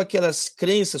 Tanto aquelas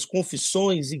crenças,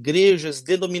 confissões, igrejas,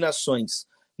 denominações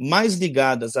mais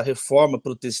ligadas à reforma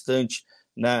protestante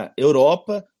na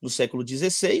Europa, no século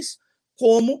XVI,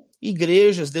 como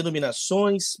igrejas,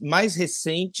 denominações mais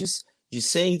recentes, de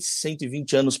 100,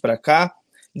 120 anos para cá,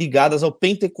 ligadas ao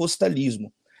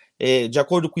pentecostalismo. De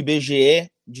acordo com o IBGE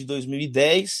de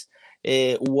 2010,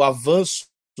 o avanço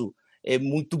é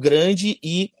muito grande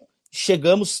e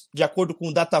chegamos, de acordo com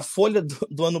o Datafolha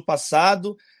do ano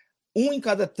passado, 1 em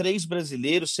cada 3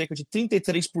 brasileiros, cerca de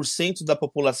 33% da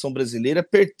população brasileira,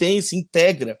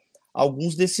 integra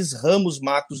alguns desses ramos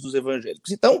macros dos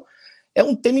evangélicos. Então, é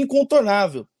um tema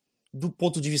incontornável do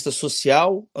ponto de vista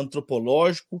social,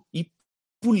 antropológico e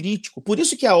político. Por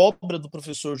isso que a obra do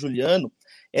professor Juliano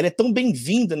ela é tão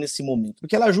bem-vinda nesse momento,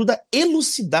 porque ela ajuda a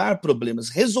elucidar problemas,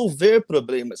 resolver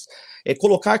problemas,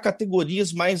 colocar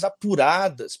categorias mais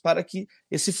apuradas para que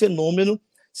esse fenômeno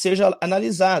seja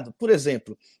analisado. Por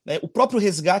exemplo, o próprio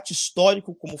resgate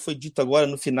histórico, como foi dito agora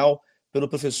no final pelo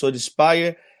professor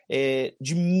Speyer,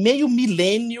 de meio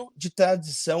milênio de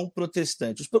tradição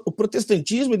protestante. O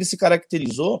protestantismo ele se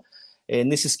caracterizou,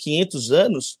 nesses 500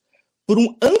 anos, por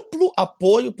um amplo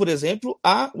apoio, por exemplo,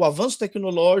 ao avanço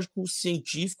tecnológico,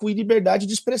 científico e liberdade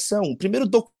de expressão. O primeiro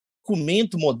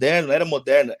documento moderno, era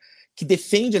moderna, que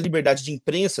defende a liberdade de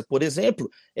imprensa, por exemplo,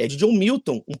 é de John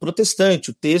Milton, um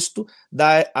protestante, o texto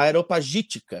da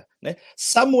Areopagítica, né?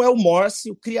 Samuel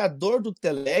Morse, o criador do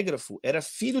telégrafo, era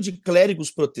filho de clérigos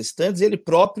protestantes, ele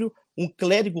próprio um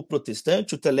clérigo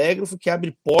protestante, o telégrafo que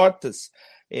abre portas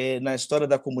na história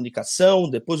da comunicação,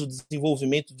 depois do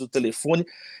desenvolvimento do telefone.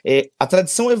 A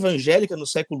tradição evangélica no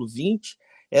século XX,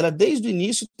 ela desde o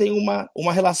início tem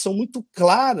uma relação muito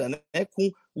clara, né, com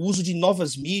o uso de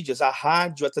novas mídias, a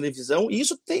rádio, a televisão, e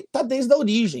isso está desde a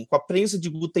origem, com a prensa de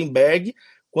Gutenberg,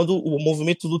 quando o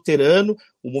movimento luterano,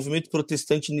 o movimento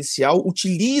protestante inicial,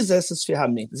 utiliza essas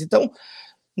ferramentas. Então,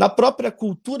 na própria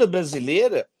cultura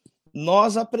brasileira,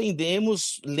 nós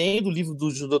aprendemos, lendo o livro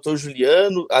do Dr.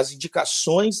 Juliano, as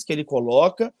indicações que ele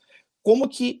coloca, como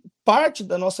que parte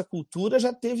da nossa cultura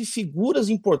já teve figuras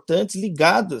importantes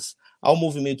ligadas ao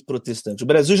movimento protestante. O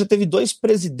Brasil já teve 2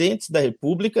 presidentes da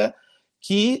República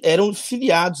que eram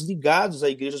filiados, ligados a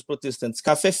igrejas protestantes.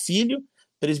 Café Filho,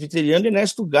 presbiteriano, e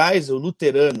Ernesto Geisel,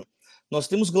 luterano. Nós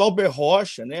temos Glauber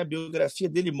Rocha, né? A biografia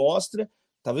dele mostra,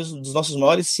 talvez um dos nossos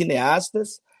maiores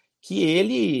cineastas, que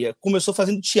ele começou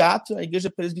fazendo teatro na igreja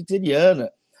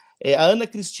presbiteriana. A Ana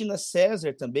Cristina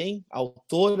César também,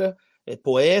 autora,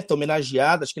 poeta,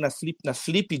 homenageada, acho que na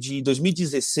Flip de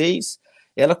 2016,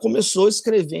 ela começou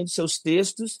escrevendo seus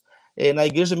textos na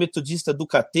Igreja Metodista do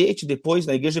Catete, depois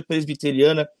na Igreja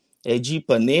Presbiteriana de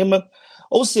Ipanema.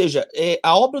 Ou seja,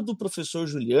 a obra do professor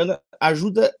Juliano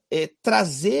ajuda a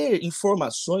trazer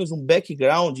informações, um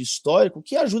background histórico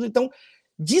que ajuda, então, a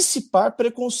dissipar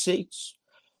preconceitos.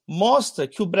 Mostra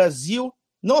que o Brasil,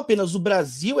 não apenas o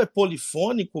Brasil é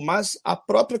polifônico, mas a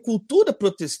própria cultura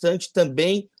protestante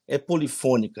também é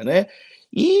polifônica, né?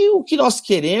 E o que nós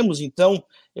queremos, então,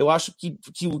 eu acho que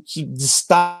o que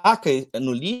destaca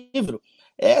no livro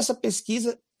é essa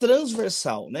pesquisa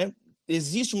transversal, né?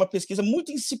 Existe uma pesquisa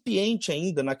muito incipiente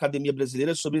ainda na academia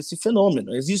brasileira sobre esse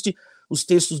fenômeno. Existem os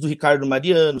textos do Ricardo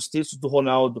Mariano, os textos do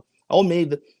Ronaldo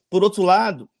Almeida. Por outro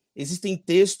lado, existem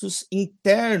textos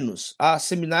internos a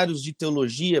seminários de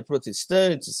teologia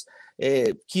protestantes,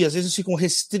 que às vezes ficam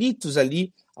restritos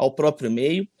ali ao próprio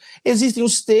meio. Existem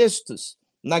os textos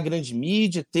na grande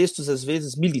mídia, textos às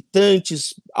vezes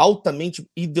militantes, altamente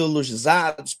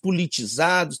ideologizados,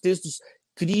 politizados, textos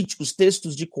críticos,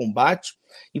 textos de combate.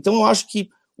 Então, eu acho que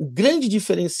o grande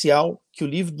diferencial que o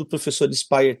livro do professor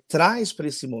Speyer traz para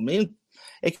esse momento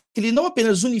é que ele não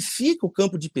apenas unifica o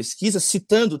campo de pesquisa,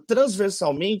 citando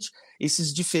transversalmente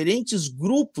esses diferentes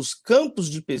grupos, campos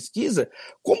de pesquisa,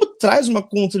 como traz uma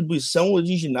contribuição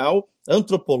original,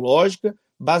 antropológica,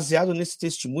 baseado nesse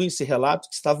testemunho, esse relato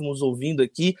que estávamos ouvindo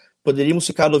aqui, poderíamos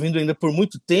ficar ouvindo ainda por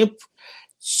muito tempo,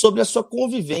 sobre a sua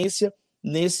convivência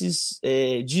nesses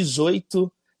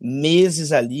 18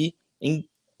 meses ali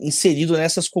inserido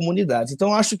nessas comunidades.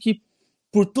 Então, acho que,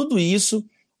 por tudo isso,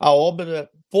 a obra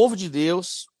Povo de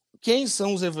Deus, quem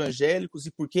são os evangélicos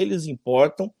e por que eles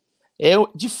importam, é,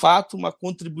 de fato, uma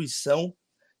contribuição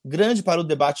grande para o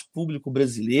debate público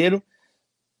brasileiro,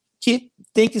 que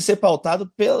tem que ser pautado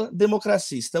pela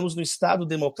democracia. Estamos no Estado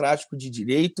democrático de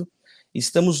direito,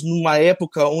 estamos numa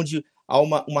época onde há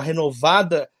uma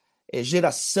renovada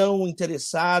geração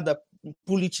interessada,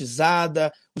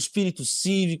 politizada, o espírito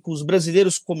cívico, os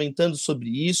brasileiros comentando sobre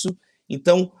isso.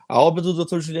 Então, a obra do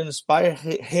Dr. Juliano Speyer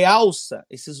realça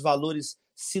esses valores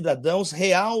cidadãos,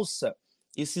 realça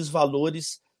esses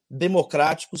valores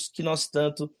democráticos que nós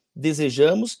tanto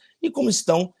desejamos e como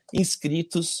estão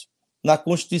inscritos na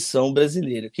Constituição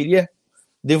brasileira. Queria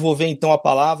devolver, então, a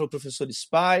palavra ao professor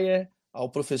Speyer, ao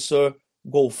professor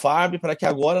Goldfarb, para que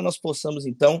agora nós possamos,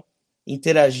 então,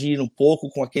 interagir um pouco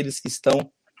com aqueles que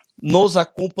estão nos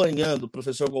acompanhando,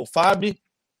 professor Goldfarb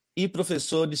e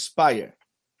professor Speyer.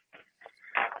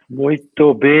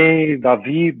 Muito bem,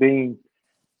 Davi, bem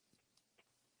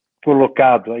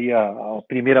colocado aí a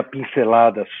primeira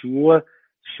pincelada sua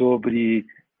sobre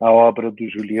a obra do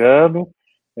Juliano.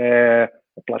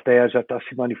 A plateia já está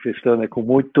se manifestando com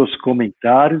muitos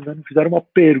comentários, né? Não fizeram uma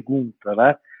pergunta,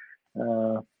 né?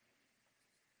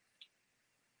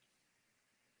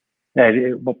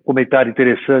 Um comentário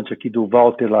interessante aqui do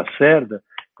Walter Lacerda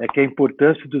é que a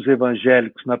importância dos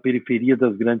evangélicos na periferia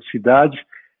das grandes cidades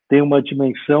tem uma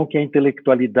dimensão que a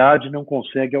intelectualidade não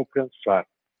consegue alcançar,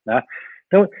 né?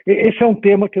 Então, esse é um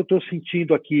tema que eu estou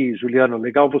sentindo aqui, Juliano,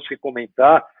 legal você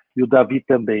comentar, e o Davi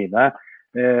também, né?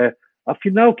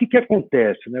 Afinal, o que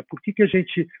acontece, né? Por que a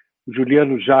gente, o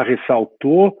Juliano já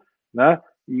ressaltou, né?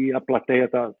 E a plateia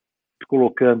está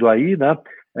colocando aí, né?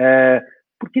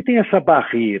 Por que tem essa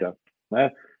barreira, né?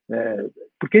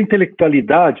 Porque a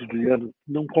intelectualidade, Juliano,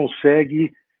 não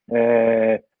consegue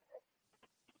né,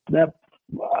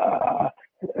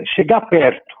 chegar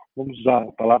perto, vamos usar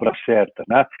a palavra certa,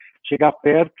 né? Chegar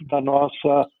perto da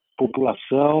nossa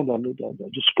população,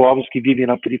 dos povos que vivem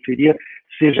na periferia,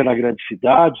 seja na grande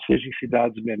cidade, seja em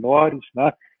cidades menores,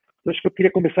 né? Então, acho que eu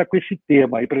queria começar com esse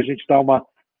tema aí para a gente dar uma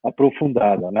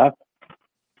aprofundada, né?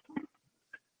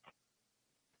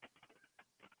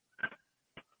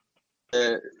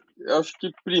 Eu acho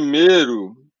que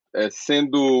primeiro,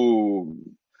 sendo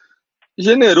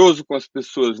generoso com as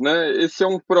pessoas, né? Esse é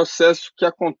um processo que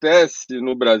acontece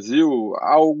no Brasil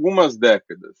há algumas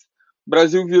décadas. O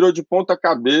Brasil virou de ponta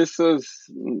cabeça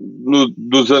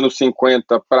dos anos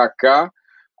 50 para cá,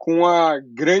 com a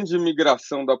grande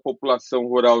migração da população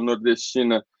rural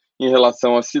nordestina em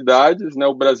relação às cidades, né?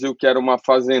 O Brasil, que era uma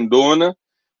fazendona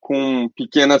com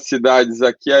pequenas cidades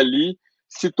aqui e ali,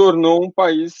 se tornou um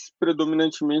país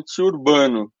predominantemente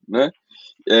urbano, né?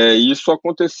 Isso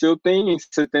aconteceu tem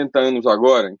 70 anos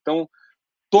agora. Então,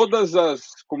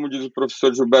 como diz o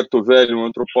professor Gilberto Velho, um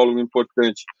antropólogo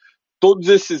importante, todos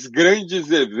esses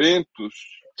grandes eventos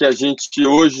que a gente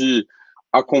hoje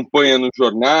acompanha nos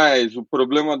jornais, o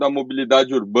problema da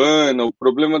mobilidade urbana, o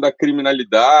problema da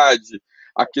criminalidade,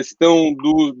 a questão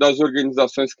das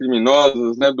organizações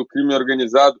criminosas, né, do crime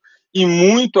organizado, e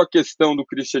muito a questão do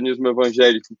cristianismo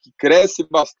evangélico, que cresce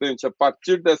bastante a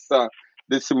partir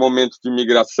desse momento de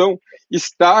migração,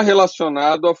 está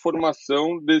relacionado à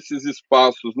formação desses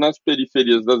espaços nas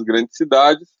periferias das grandes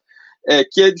cidades,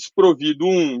 que é desprovido,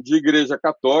 de igreja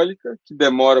católica, que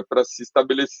demora para se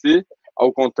estabelecer,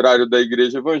 ao contrário da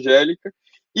igreja evangélica,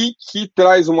 e que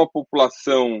traz uma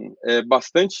população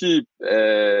bastante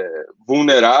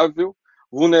vulnerável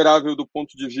do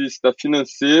ponto de vista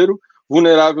financeiro,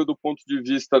 vulnerável do ponto de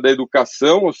vista da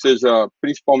educação, ou seja,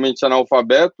 principalmente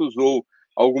analfabetos ou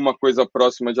alguma coisa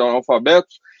próxima de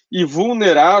analfabetos, e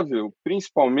vulnerável,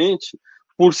 principalmente,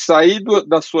 por sair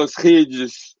das suas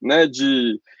redes, né,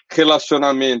 de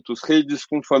relacionamentos, redes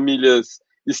com famílias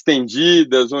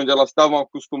estendidas, onde elas estavam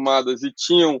acostumadas e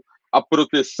tinham a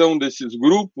proteção desses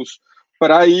grupos,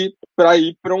 para ir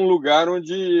para um lugar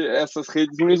onde essas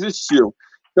redes não existiam.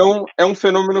 Então, é um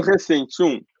fenômeno recente.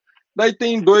 Daí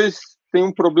tem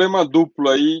um problema duplo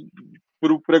aí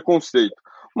para o preconceito.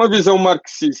 Uma visão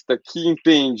marxista que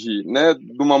entende, né,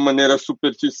 de uma maneira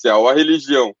superficial, a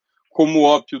religião como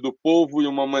ópio do povo e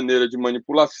uma maneira de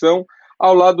manipulação,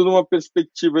 ao lado de uma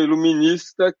perspectiva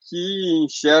iluminista que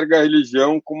enxerga a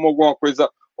religião como alguma coisa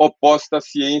oposta à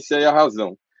ciência e à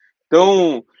razão.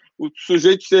 Então, o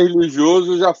sujeito ser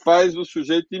religioso já faz o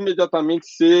sujeito imediatamente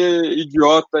ser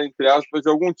idiota, entre aspas, de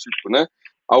algum tipo, né?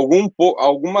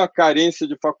 Alguma carência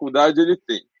de faculdade ele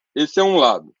tem. Esse é um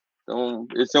lado. Então,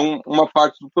 esse é uma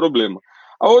parte do problema.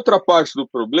 A outra parte do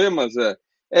problema, Zé,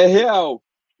 é real.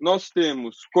 Nós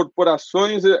temos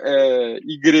corporações,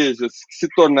 igrejas que se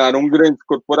tornaram grandes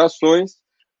corporações,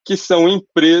 que são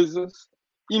empresas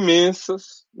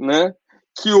imensas, né,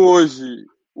 que hoje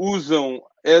usam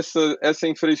essa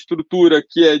infraestrutura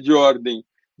que é de ordem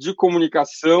de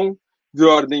comunicação, de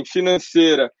ordem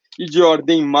financeira e de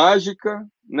ordem mágica,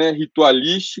 né,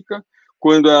 ritualística,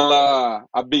 quando ela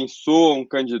abençoa um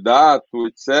candidato,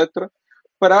 etc.,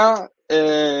 para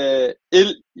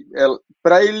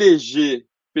eleger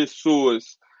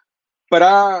pessoas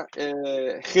para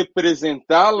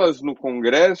representá-las no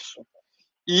Congresso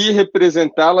e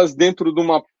representá-las dentro de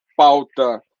uma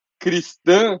pauta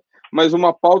cristã, mas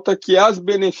uma pauta que as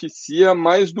beneficia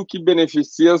mais do que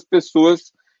beneficia as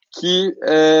pessoas que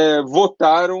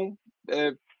votaram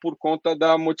por conta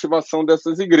da motivação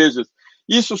dessas igrejas.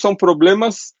 Isso são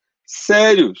problemas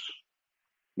sérios,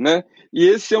 né? E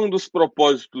esse é um dos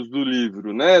propósitos do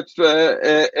livro, né?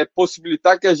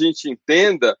 Possibilitar que a gente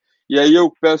entenda, e aí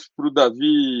eu peço para o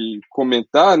Davi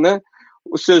comentar, né?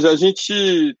 Ou seja, a gente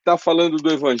está falando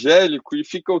do evangélico e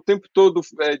fica o tempo todo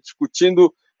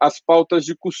discutindo as pautas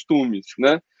de costumes,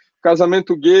 né?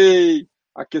 Casamento gay,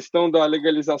 a questão da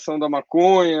legalização da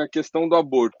maconha, a questão do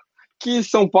aborto, que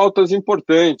são pautas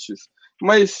importantes,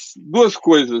 mas duas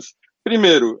coisas.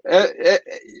 Primeiro,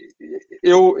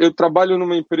 eu trabalho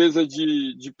numa empresa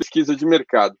de pesquisa de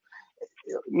mercado.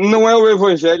 Não é o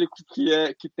evangélico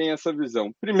que tem essa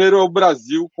visão. Primeiro é o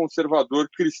Brasil conservador,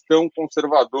 cristão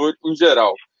conservador em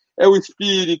geral. É o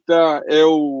espírita, é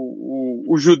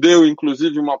o judeu,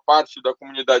 inclusive uma parte da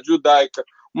comunidade judaica,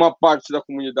 uma parte da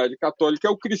comunidade católica,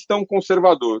 é o cristão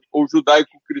conservador, ou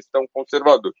judaico-cristão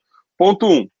conservador. Ponto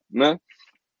 1, né?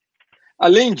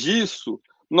 Além disso,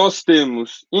 nós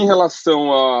temos, em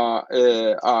relação a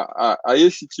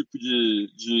esse tipo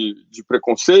de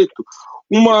preconceito,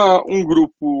 um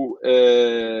grupo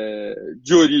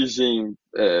de origem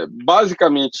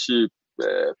basicamente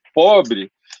pobre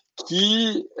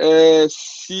que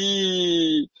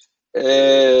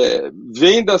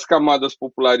vem das camadas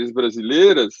populares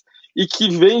brasileiras e que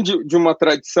vem de uma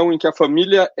tradição em que a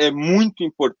família é muito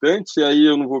importante. E aí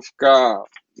eu não vou ficar,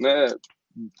 né,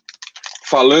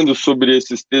 falando sobre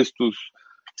esses textos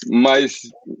mais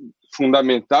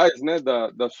fundamentais, né,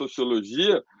 da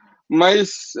sociologia,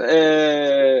 mas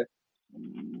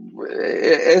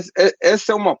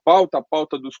essa é uma pauta, a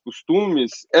pauta dos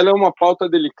costumes, ela é uma pauta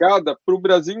delicada para o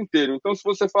Brasil inteiro. Então, se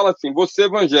você fala assim, você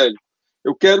evangélico,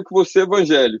 eu quero que você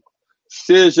evangélico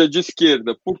seja de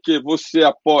esquerda, porque você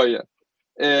apoia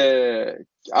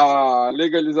a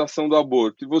legalização do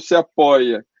aborto, e você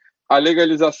apoia a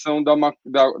legalização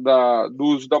do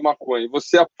uso da maconha,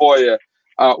 você apoia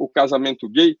o casamento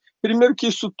gay, primeiro que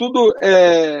isso tudo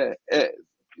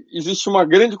existe uma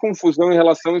grande confusão em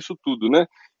relação a isso tudo, né?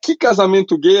 Que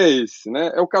casamento gay é esse,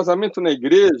 né? É o casamento na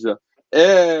igreja?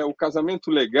 É o casamento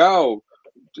legal?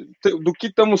 Do que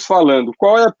estamos falando?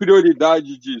 Qual é a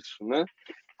prioridade disso, né?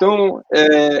 Então,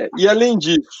 e além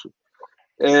disso,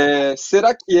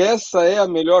 será que essa é a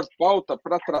melhor pauta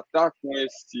para tratar com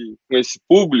esse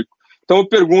público? Então, eu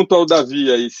pergunto ao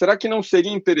Davi aí, será que não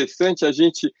seria interessante a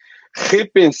gente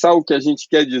repensar o que a gente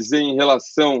quer dizer em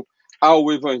relação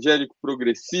ao evangélico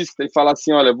progressista e falar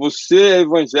assim, olha, você é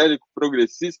evangélico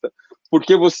progressista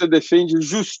porque você defende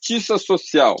justiça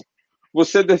social,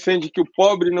 você defende que o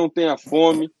pobre não tenha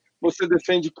fome, você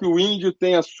defende que o índio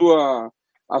tenha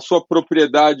a sua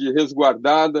propriedade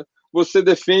resguardada, você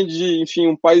defende, enfim,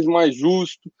 um país mais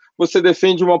justo, você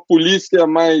defende uma polícia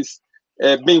mais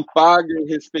bem paga e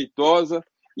respeitosa.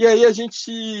 E aí a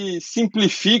gente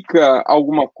simplifica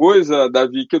alguma coisa,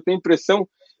 Davi, que eu tenho a impressão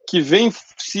que vem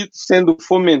sendo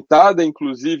fomentada,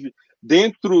 inclusive,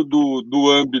 dentro do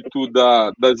âmbito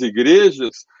das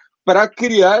igrejas, para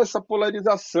criar essa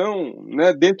polarização,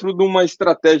 né, dentro de uma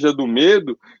estratégia do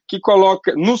medo que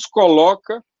nos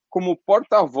coloca como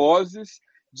porta-vozes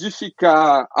de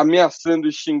ficar ameaçando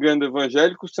e xingando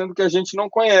evangélicos, sendo que a gente não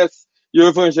conhece. E o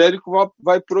evangélico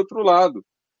vai para o outro lado.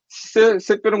 Se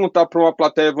você perguntar para uma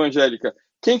plateia evangélica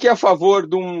quem que é a favor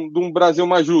de um Brasil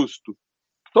mais justo,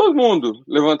 todo mundo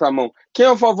levanta a mão. Quem é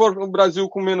a favor de um Brasil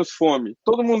com menos fome?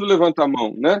 Todo mundo levanta a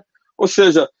mão, né? Ou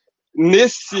seja,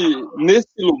 nesse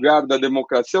lugar da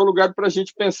democracia é o lugar para a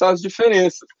gente pensar as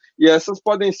diferenças. E essas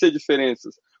podem ser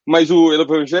diferenças. Mas o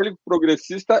evangélico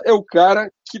progressista é o cara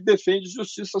que defende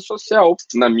justiça social,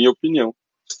 na minha opinião.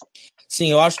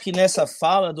 Sim, eu acho que nessa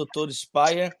fala, doutor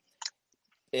Speyer,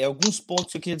 alguns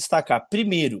pontos que eu queria destacar.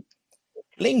 Primeiro,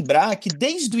 lembrar que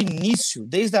desde o início,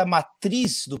 desde a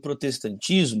matriz do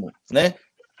protestantismo, né,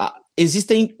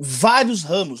 existem vários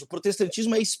ramos. O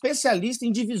protestantismo é especialista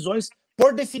em divisões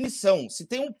por definição. Se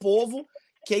tem um povo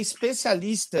que é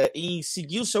especialista em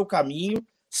seguir o seu caminho,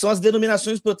 são as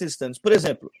denominações protestantes. Por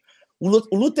exemplo,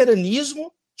 o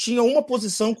luteranismo tinha uma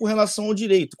posição com relação ao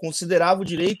direito, considerava o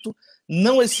direito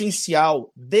não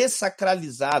essencial,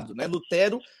 dessacralizado, né?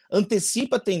 Lutero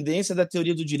antecipa a tendência da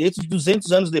teoria do direito de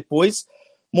 200 anos depois,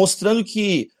 mostrando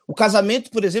que o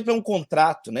casamento, por exemplo, é um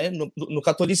contrato, né? No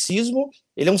catolicismo,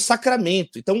 ele é um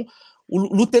sacramento. Então, o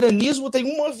luteranismo tem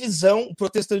uma visão, o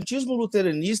protestantismo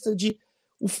luteranista, de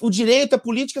o direito e a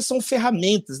política são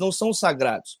ferramentas, não são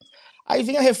sagrados. Aí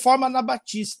vem a reforma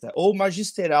anabatista, ou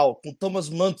magisterial, com Thomas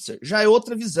Müntzer, já é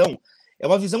outra visão. É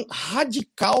uma visão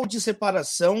radical de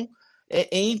separação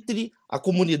entre a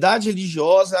comunidade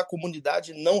religiosa e a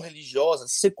comunidade não religiosa,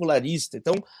 secularista.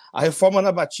 Então, a reforma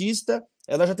anabatista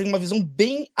ela já tem uma visão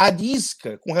bem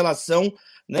arisca com relação,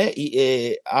 né,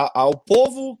 ao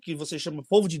povo, que você chama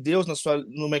povo de Deus na sua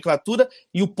nomenclatura,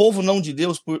 e o povo não de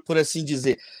Deus, por assim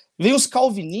dizer. Vem os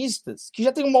calvinistas, que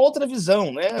já tem uma outra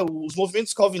visão, né? Os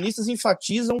movimentos calvinistas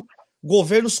enfatizam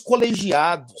governos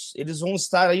colegiados, eles vão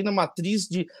estar aí na matriz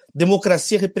de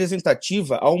democracia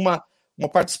representativa, há uma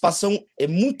participação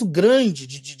muito grande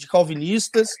de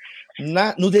calvinistas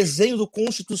no desenho do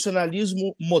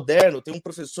constitucionalismo moderno. Tem um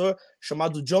professor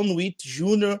chamado John Witt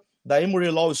Jr., da Emory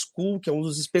Law School, que é um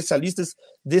dos especialistas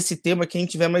desse tema, quem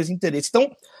tiver mais interesse.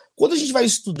 Então, quando a gente vai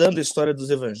estudando a história dos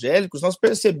evangélicos, nós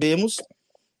percebemos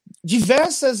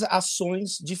diversas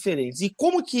ações diferentes. E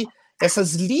como que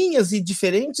essas linhas e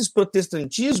diferentes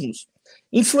protestantismos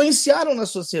influenciaram na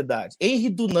sociedade. Henri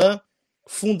Dunant,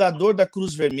 fundador da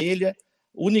Cruz Vermelha,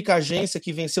 única agência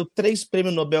que venceu 3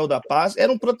 prêmios Nobel da Paz,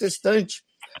 era um protestante.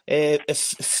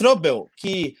 Froebel,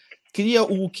 que cria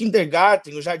o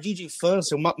kindergarten, o jardim de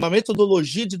infância, uma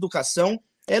metodologia de educação,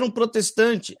 era um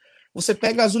protestante. Você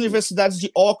pega as universidades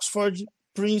de Oxford,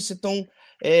 Princeton,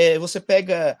 você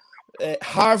pega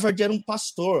Harvard, era um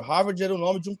pastor, Harvard era o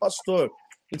nome de um pastor.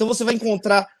 Então você vai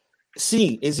encontrar,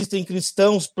 sim, existem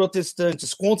cristãos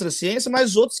protestantes contra a ciência,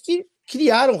 mas outros que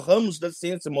criaram ramos da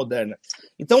ciência moderna.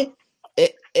 Então,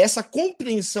 essa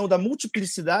compreensão da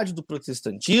multiplicidade do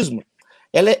protestantismo,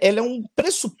 ela é um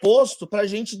pressuposto para a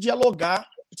gente dialogar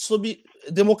sobre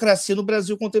democracia no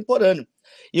Brasil contemporâneo.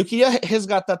 E eu queria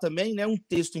resgatar também, né, um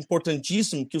texto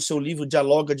importantíssimo, que o seu livro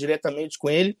dialoga diretamente com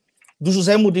ele, do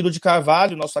José Murilo de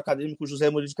Carvalho, nosso acadêmico José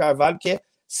Murilo de Carvalho, que é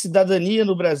Cidadania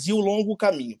no Brasil, Longo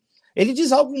Caminho. Ele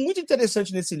diz algo muito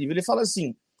interessante nesse livro. Ele fala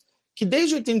assim, que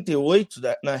desde 88,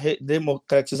 na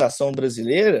democratização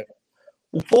brasileira,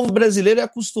 o povo brasileiro é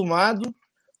acostumado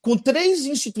com 3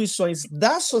 instituições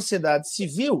da sociedade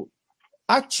civil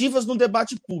ativas no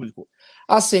debate público.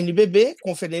 A CNBB,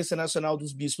 Conferência Nacional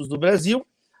dos Bispos do Brasil,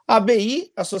 a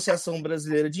ABI, Associação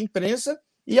Brasileira de Imprensa,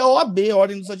 e a OAB,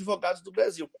 Ordem dos Advogados do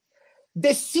Brasil.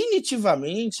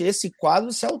 Definitivamente, esse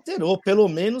quadro se alterou, pelo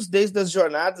menos desde as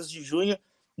jornadas de junho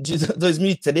de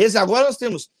 2013. Agora nós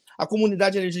temos a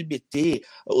comunidade LGBT,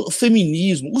 o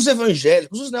feminismo, os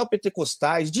evangélicos, os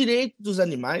neopentecostais, direitos dos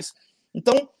animais.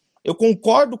 Então, eu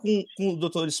concordo com o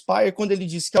Dr. Speyer quando ele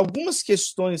disse que algumas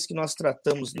questões que nós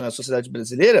tratamos na sociedade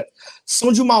brasileira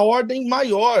são de uma ordem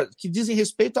maior, que dizem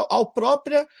respeito à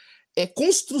própria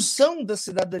construção da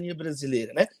cidadania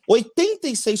brasileira. Né?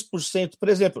 86%, por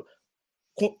exemplo,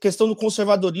 questão do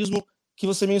conservadorismo que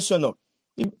você mencionou,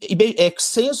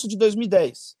 censo de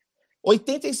 2010,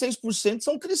 86%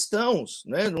 são cristãos,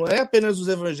 né? Não é apenas os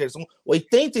evangélicos, são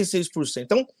 86%.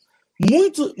 Então,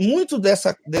 muito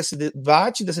desse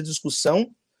debate, dessa discussão,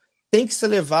 tem que ser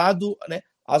levado, né,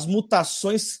 às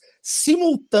mutações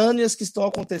simultâneas que estão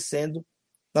acontecendo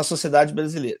na sociedade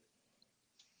brasileira.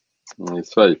 É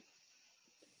isso aí.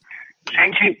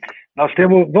 Gente,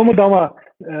 vamos dar uma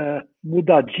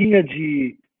mudadinha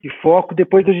de foco,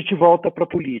 depois a gente volta para a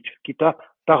política, que tá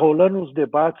rolando uns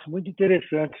debates muito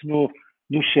interessantes no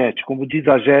chat. Como diz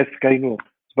a Jéssica aí nos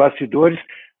bastidores,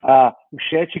 o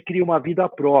chat cria uma vida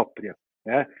própria,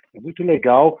 né? É muito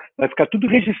legal, vai ficar tudo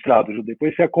registrado, Ju,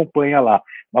 depois você acompanha lá.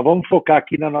 Mas vamos focar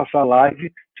aqui na nossa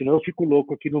live, senão eu fico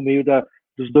louco aqui no meio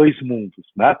dos dois mundos,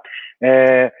 né?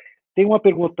 Tem uma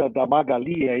pergunta da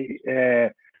Magali,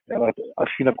 ela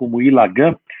assina como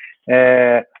Ilagan.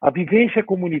 A vivência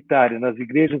comunitária nas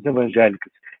igrejas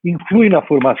evangélicas influi na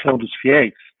formação dos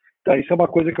fiéis? Tá, isso é uma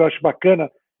coisa que eu acho bacana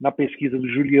na pesquisa do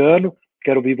Juliano,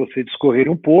 quero ouvir você discorrer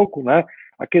um pouco, né?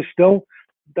 A questão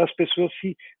das pessoas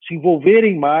se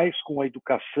envolverem mais com a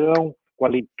educação, com a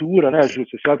leitura, né, Ju?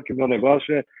 Você sabe que o meu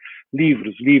negócio é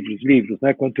livros,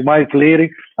 né? Quanto mais lerem,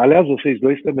 aliás, vocês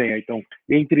dois também, então,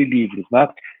 entre livros, né?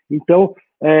 Então,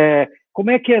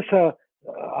 como é que é essa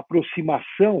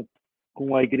aproximação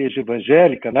com a igreja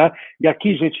evangélica, né? E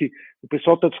aqui, gente, o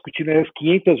pessoal está discutindo as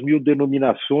 500 mil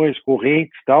denominações,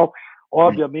 correntes e tal.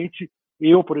 Obviamente,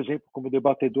 eu, por exemplo, como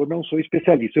debatedor, não sou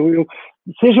especialista. Eu,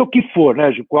 seja o que for, né,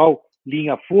 de qual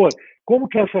linha for, como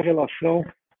que é essa relação,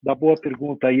 da boa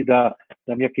pergunta aí da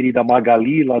minha querida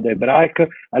Magali, lá da Hebraica.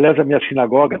 Aliás, a minha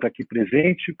sinagoga está aqui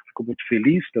presente, fico muito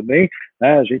feliz também,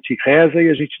 né? A gente reza e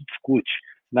a gente discute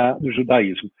no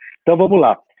judaísmo. Então, vamos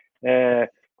lá.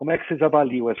 Como é que vocês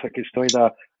avaliam essa questão aí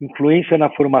da influência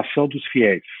na formação dos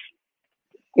fiéis?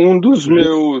 Um dos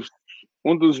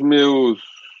meus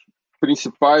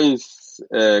principais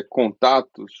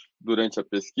contatos durante a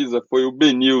pesquisa foi o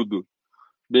Benildo.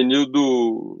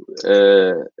 Benildo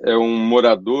é um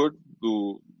morador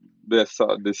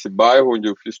desse bairro onde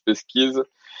eu fiz pesquisa,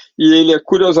 e ele é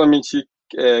curiosamente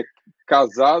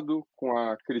casado com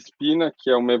a Crispina, que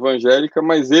é uma evangélica,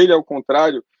 mas ele, ao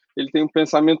contrário, ele tem um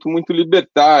pensamento muito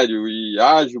libertário e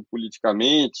ágil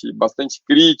politicamente, bastante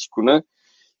crítico, né?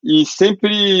 E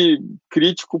sempre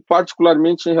crítico,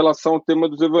 particularmente em relação ao tema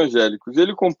dos evangélicos.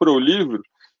 Ele comprou o livro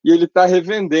e ele está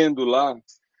revendendo lá.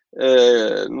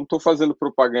 Não estou fazendo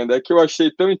propaganda, é que eu achei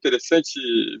tão interessante,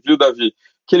 viu, Davi,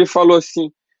 que ele falou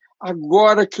assim: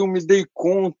 agora que eu me dei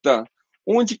conta,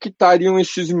 onde que estariam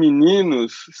esses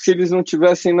meninos se eles não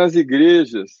estivessem nas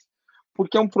igrejas?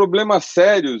 Porque é um problema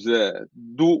sério, Zé,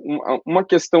 uma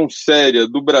questão séria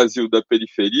do Brasil, da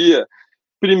periferia.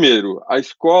 Primeiro, a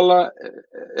escola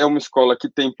é uma escola que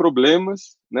tem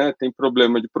problemas, né? Tem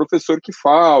problema de professor que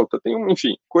falta,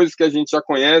 enfim, coisas que a gente já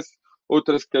conhece,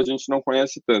 outras que a gente não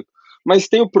conhece tanto. Mas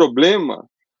tem o problema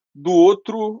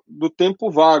do tempo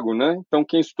vago, né? Então,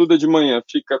 quem estuda de manhã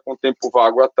fica com tempo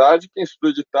vago à tarde, quem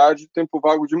estuda de tarde, tempo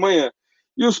vago de manhã.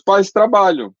 E os pais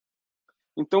trabalham.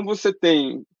 Então, você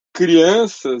tem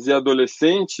crianças e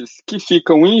adolescentes que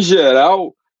ficam, em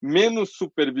geral, menos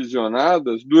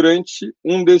supervisionadas durante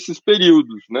um desses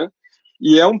períodos, né?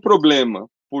 E é um problema,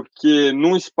 porque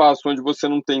num espaço onde você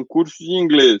não tem curso de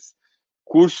inglês,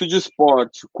 curso de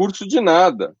esporte, curso de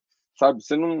nada, sabe?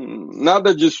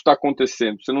 Nada disso está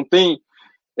acontecendo. Você não tem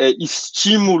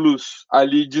estímulos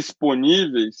ali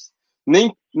disponíveis,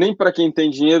 nem para quem tem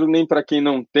dinheiro, nem para quem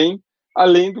não tem,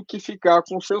 além do que ficar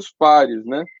com seus pares,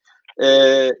 né?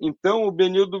 Então, o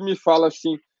Benildo me fala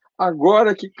assim,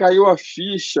 agora que caiu a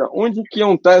ficha, onde que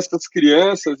iam estar essas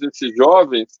crianças, esses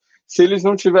jovens, se eles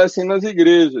não estivessem nas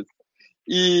igrejas?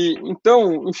 E,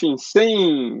 então, enfim,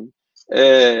 sem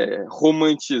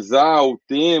romantizar o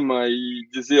tema e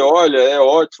dizer, olha, é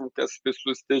ótimo que as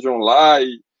pessoas estejam lá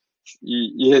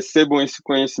e recebam esse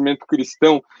conhecimento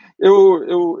cristão,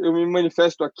 eu me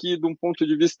manifesto aqui de um ponto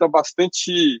de vista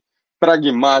bastante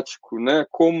pragmático, né?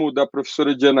 Como da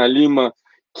professora Diana Lima,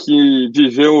 que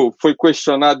foi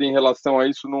questionada em relação a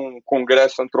isso num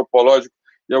congresso antropológico,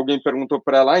 e alguém perguntou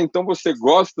para ela, então você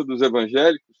gosta dos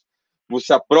evangélicos?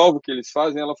 Você aprova o que eles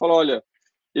fazem? Ela falou, olha,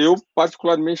 eu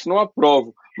particularmente não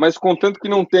aprovo, mas contanto que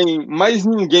não tem mais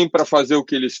ninguém para fazer o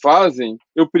que eles fazem,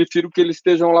 eu prefiro que eles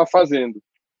estejam lá fazendo,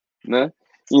 né?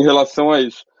 Em relação a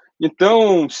isso.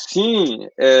 Então, sim,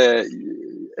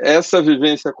 essa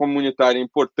vivência comunitária é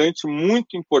importante,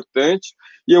 muito importante,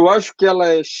 e eu acho que ela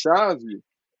é chave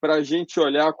para a gente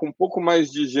olhar com um pouco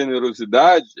mais de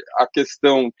generosidade a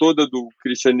questão toda do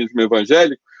cristianismo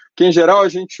evangélico, que em geral a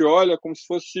gente olha como se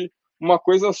fosse uma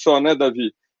coisa só, né,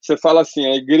 Davi? Você fala assim,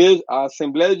 a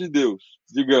Assembleia de Deus,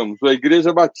 digamos, ou a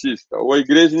Igreja Batista, ou a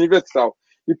Igreja Universal,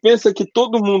 e pensa que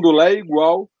todo mundo lá é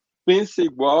igual, pensa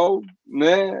igual,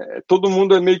 né? Todo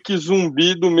mundo é meio que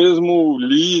zumbi do mesmo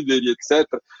líder, etc.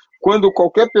 Quando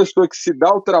qualquer pessoa que se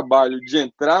dá o trabalho de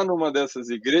entrar numa dessas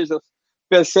igrejas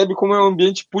percebe como é um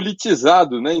ambiente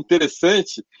politizado, né?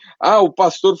 Interessante. O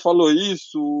pastor falou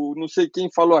isso, não sei quem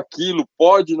falou aquilo,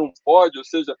 pode, não pode, ou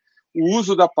seja, o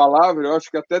uso da palavra, eu acho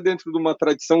que até dentro de uma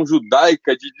tradição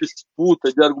judaica de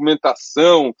disputa, de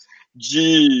argumentação,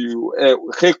 de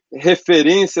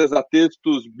referências a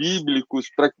textos bíblicos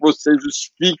para que você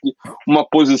justifique uma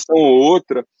posição ou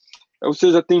outra. Ou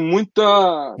seja, tem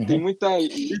muita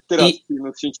literacia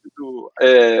no sentido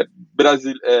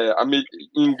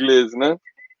inglês, né?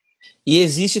 E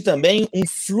existe também um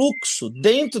fluxo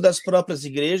dentro das próprias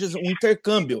igrejas, um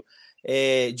intercâmbio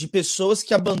de pessoas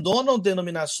que abandonam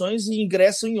denominações e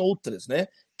ingressam em outras, né?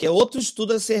 Que é outro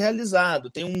estudo a ser realizado.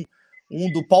 Tem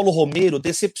um do Paulo Romero,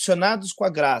 Decepcionados com a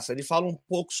Graça. Ele fala um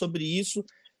pouco sobre isso,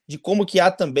 de como que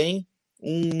há também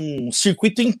um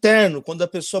circuito interno, quando a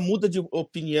pessoa muda de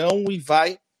opinião e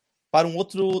vai para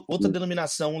outra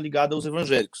denominação ligada aos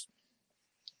evangélicos.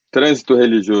 Trânsito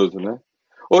religioso, né?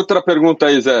 Outra pergunta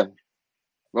aí, Zé.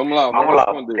 Vamos lá, vamos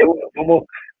responder.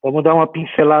 Vamos dar uma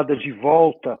pincelada de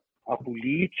volta à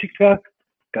política.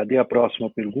 Cadê a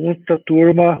próxima pergunta,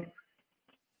 turma?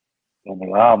 Vamos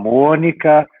lá, a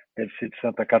Mônica, deve ser de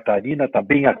Santa Catarina, está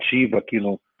bem ativa aqui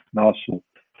no nosso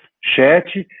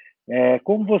chat.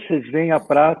 Como vocês veem a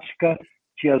prática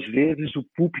de, às vezes, o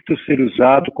púlpito ser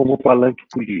usado como palanque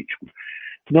político?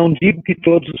 Não digo que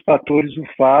todos os pastores o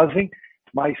fazem,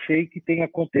 mas sei que tem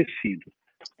acontecido,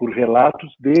 por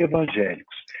relatos de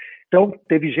evangélicos. Então,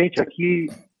 teve gente aqui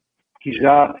que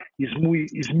já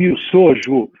esmiuçou,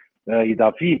 Ju e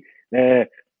Davi,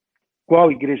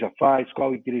 qual igreja faz,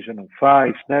 qual igreja não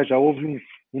faz, né? Já houve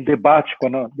um debate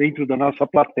dentro da nossa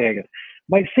plateia.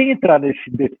 Mas sem entrar nesse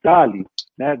detalhe,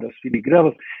 né, das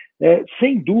filigramas,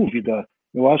 sem dúvida,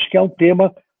 eu acho que é um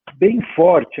tema bem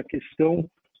forte, a questão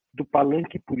do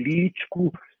palanque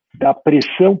político, da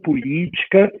pressão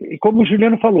política, e como o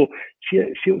Juliano falou, se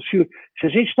a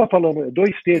gente está falando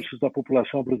 2/3 da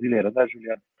população brasileira, né,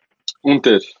 Juliano?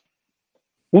 1/3.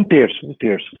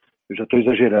 1/3. Eu já estou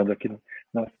exagerando aqui.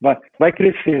 Vai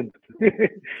crescendo.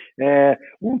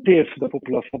 1/3 da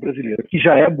população brasileira, que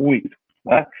já é muito,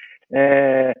 né?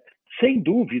 Sem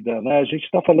dúvida, né, a gente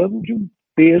está falando de um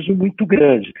peso muito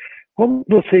grande. Como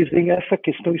vocês veem essa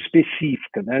questão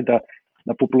específica, né,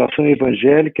 da população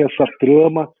evangélica, essa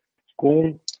trama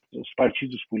com os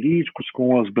partidos políticos,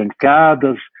 com as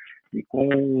bancadas e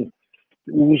com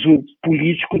o uso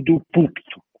político do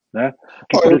púlpito, né?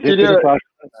 Que, por exemplo,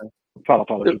 Fala.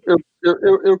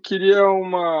 Eu queria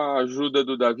uma ajuda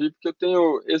do Davi, porque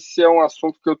esse é um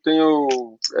assunto que eu tenho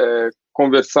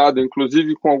conversado,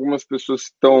 inclusive com algumas pessoas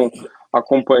que estão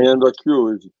acompanhando aqui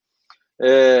hoje.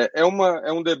 É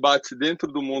um debate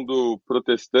dentro do mundo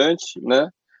protestante, né?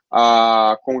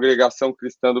 A Congregação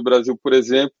Cristã do Brasil, por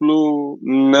exemplo,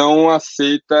 não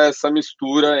aceita essa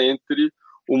mistura entre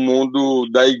o mundo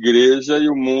da igreja e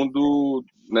o mundo,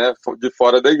 né, de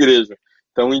fora da igreja.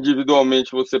 Então,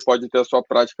 individualmente, você pode ter a sua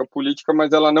prática política,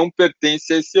 mas ela não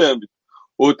pertence a esse âmbito.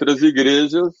 Outras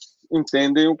igrejas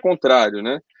entendem o contrário,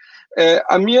 né?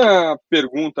 A minha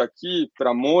pergunta aqui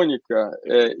para a Mônica,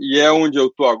 e é onde eu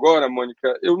estou agora,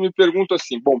 Mônica, eu me pergunto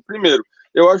assim, bom, primeiro,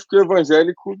 eu acho que o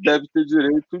evangélico deve ter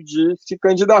direito de se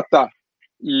candidatar,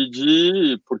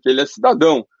 porque ele é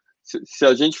cidadão. Se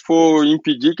a gente for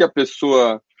impedir que a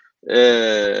pessoa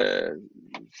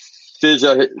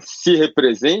se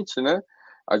represente, né,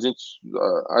 a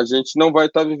gente não vai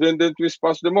estar vivendo dentro de um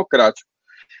espaço democrático.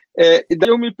 E daí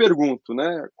eu me pergunto,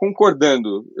 né,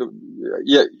 concordando,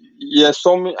 e é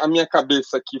só a minha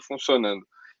cabeça aqui funcionando,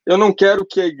 eu não quero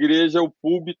que a igreja, o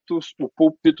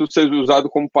púlpito seja usado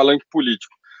como palanque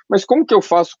político, mas como que eu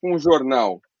faço com um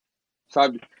jornal,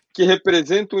 sabe, que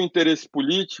representa um interesse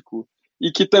político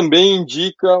e que também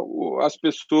indica as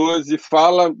pessoas e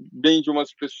fala bem de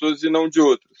umas pessoas e não de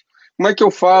outras? Como é que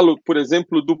eu falo, por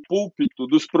exemplo, do púlpito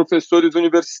dos professores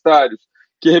universitários,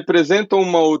 que representam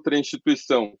uma outra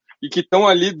instituição e que estão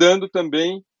ali dando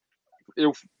também,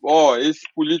 esse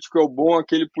político é o bom,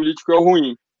 aquele político é o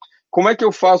ruim. Como é que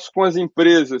eu faço com as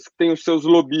empresas que têm os seus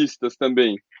lobistas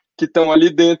também, que estão ali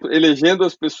dentro, elegendo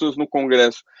as pessoas no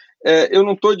Congresso? Eu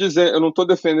não estou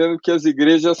defendendo que as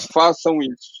igrejas façam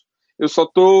isso. Eu só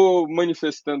estou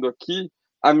manifestando aqui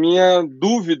a minha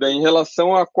dúvida em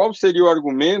relação a qual seria o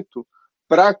argumento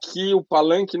para que o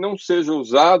palanque não seja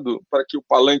usado, para que o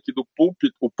palanque do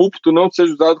púlpito, o púlpito não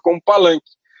seja usado como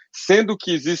palanque, sendo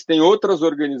que existem outras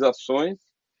organizações,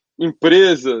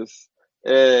 empresas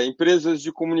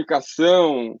de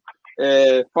comunicação,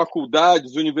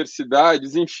 faculdades,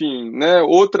 universidades, enfim, né,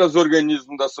 outros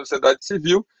organismos da sociedade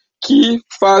civil que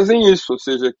fazem isso, ou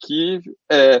seja, que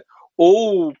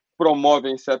ou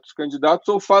promovem certos candidatos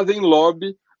ou fazem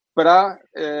lobby para,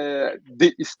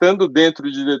 estando dentro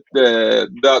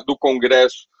do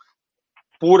Congresso,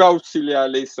 por auxiliar a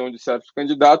eleição de certos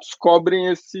candidatos, cobrem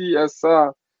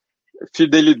essa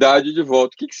fidelidade de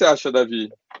voto. O que você acha, Davi?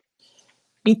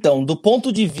 Então, do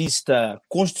ponto de vista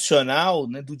constitucional,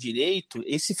 né, do direito,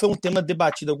 esse foi um tema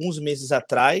debatido alguns meses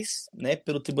atrás, né,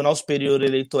 pelo Tribunal Superior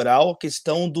Eleitoral, a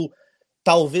questão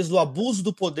talvez do abuso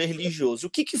do poder religioso. O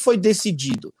que foi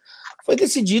decidido? Foi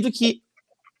decidido que,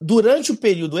 durante o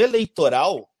período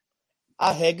eleitoral,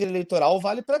 a regra eleitoral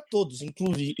vale para todos,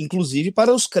 inclusive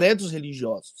para os credos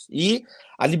religiosos. E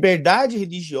a liberdade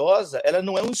religiosa, ela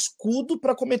não é um escudo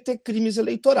para cometer crimes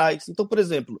eleitorais. Então, por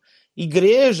exemplo,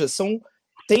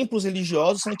 templos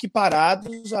religiosos são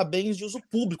equiparados a bens de uso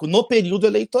público no período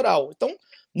eleitoral. Então,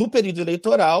 no período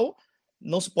eleitoral,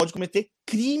 não se pode cometer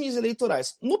crimes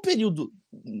eleitorais. No período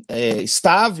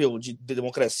estável de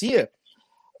democracia,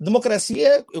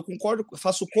 eu concordo,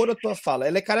 faço coro à tua fala,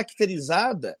 ela é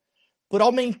caracterizada por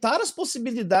aumentar as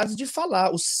possibilidades de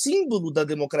falar. O símbolo da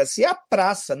democracia é a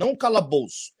praça, não o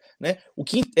calabouço. Né?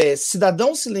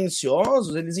 Cidadãos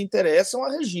silenciosos, eles interessam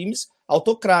a regimes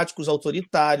autocráticos,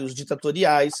 autoritários,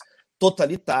 ditatoriais,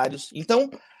 totalitários. Então,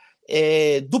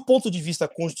 do ponto de vista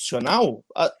constitucional,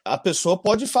 a pessoa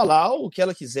pode falar o que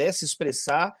ela quiser, se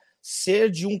expressar,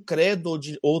 ser de um credo ou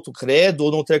de outro credo,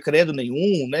 ou não ter credo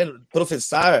nenhum, né?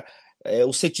 Professar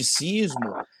o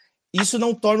ceticismo. Isso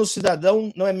não torna o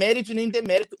cidadão, não é mérito nem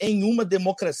demérito em uma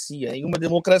democracia,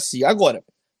 Agora,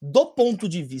 do ponto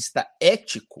de vista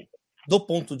ético,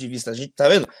 a gente está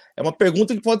vendo, é uma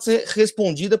pergunta que pode ser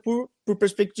respondida por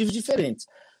perspectivas diferentes.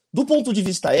 Do ponto de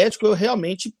vista ético, eu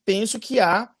realmente penso que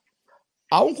há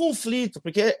um conflito,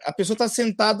 porque a pessoa está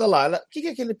sentada lá, o que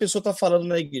aquela pessoa está falando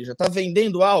na igreja? Está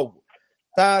vendendo algo?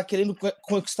 Está querendo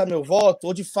conquistar meu voto?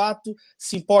 Ou de fato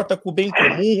se importa com o bem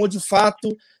comum? Ou de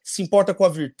fato se importa com a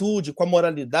virtude, com a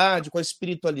moralidade, com a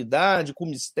espiritualidade, com o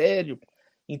mistério?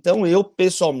 Então eu,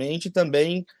 pessoalmente,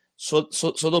 também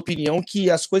sou da opinião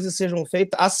que as coisas sejam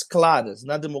feitas às claras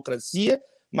na democracia,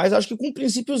 mas acho que com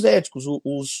princípios éticos.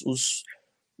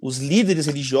 Os líderes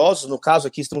religiosos, no caso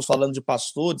aqui estamos falando de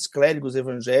pastores, clérigos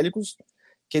evangélicos,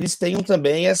 que eles tenham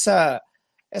também essa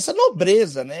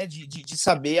nobreza, né, de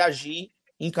saber agir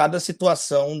em cada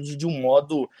situação de um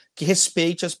modo que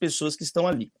respeite as pessoas que estão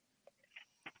ali.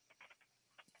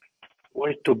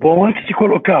 Muito bom. Antes de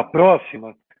colocar a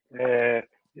próxima,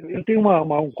 eu tenho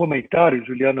um comentário,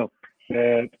 Juliano,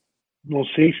 não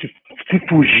sei se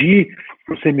fugir,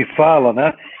 você me fala,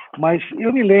 né? Mas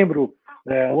eu me lembro,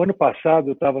 o ano passado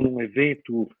eu estava num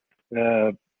evento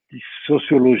de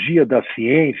sociologia da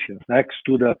ciência, né, que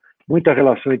estuda muita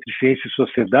relação entre ciência e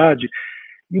sociedade,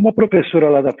 e uma professora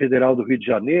lá da Federal do Rio de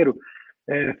Janeiro,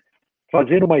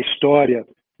 fazendo uma história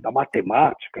da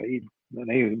matemática, aí,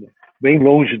 bem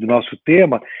longe do nosso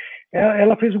tema,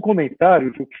 ela fez um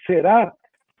comentário de o que será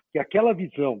que aquela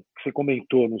visão que você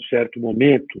comentou num certo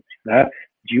momento, né,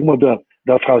 de uma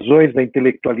das razões da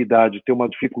intelectualidade ter uma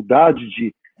dificuldade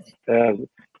de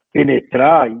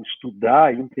penetrar,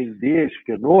 estudar, entender esse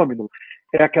fenômeno,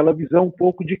 é aquela visão um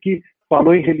pouco de que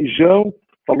falou em religião,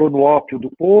 falou no ópio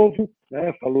do povo,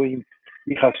 né, falou em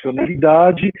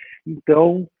irracionalidade,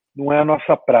 então não é a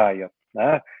nossa praia,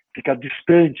 né, fica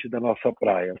distante da nossa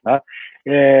praia.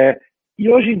 Né. E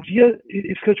hoje em dia,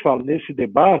 isso que eu te falo, nesse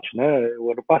debate, né,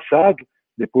 o ano passado,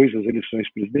 depois das eleições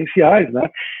presidenciais, né,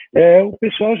 o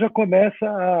pessoal já começa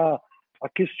a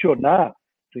questionar,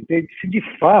 entende, se de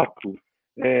fato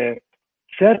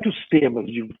certos temas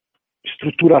de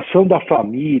estruturação da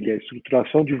família,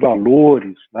 estruturação de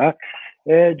valores, né,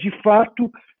 de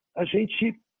fato, a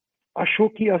gente achou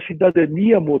que a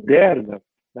cidadania moderna,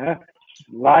 né,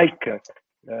 laica,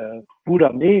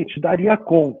 puramente, daria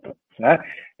conta. Né?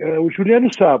 O Juliano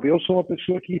sabe, eu sou uma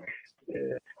pessoa que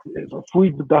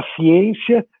fui da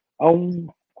ciência a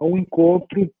um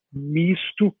encontro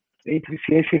misto entre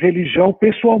ciência e religião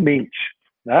pessoalmente.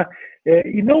 Né?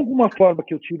 E não de uma forma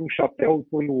que eu tiro um chapéu e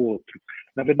ponho outro.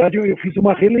 Na verdade, eu fiz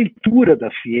uma releitura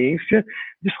da ciência,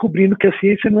 descobrindo que a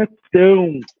ciência não é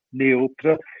tão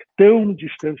neutra, tão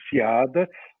distanciada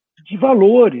de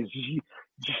valores, de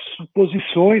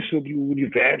suposições sobre o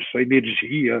universo, a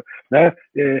energia. Né?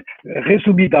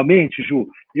 Resumidamente, Ju,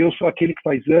 eu sou aquele que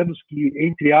faz anos que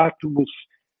entre átomos,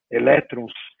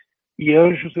 elétrons e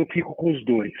anjos eu fico com os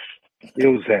dois.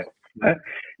 Eu zero. Né?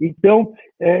 Então,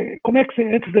 como é que você,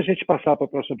 antes da gente passar para a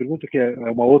próxima pergunta, que é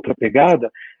uma outra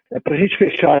pegada, para a gente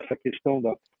fechar essa questão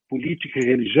da política e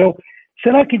religião,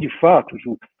 será que de fato,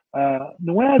 Ju,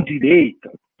 não é a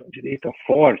direita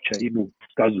forte aí nos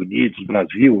Estados Unidos,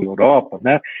 Brasil, Europa,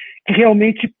 né, que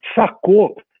realmente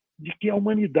sacou de que a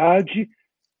humanidade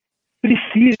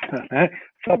precisa, né,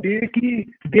 saber que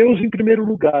Deus em primeiro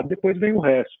lugar, depois vem o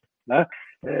resto. Né?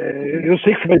 Eu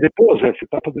sei que você vai depois, você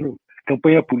está fazendo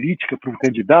campanha política para um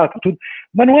candidato, tudo,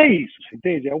 mas não é isso, você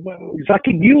entende?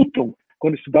 Isaac Newton,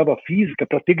 quando estudava física,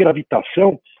 para ter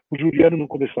gravitação, o Juliano não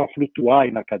começou a flutuar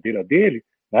aí na cadeira dele,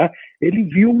 né? Ele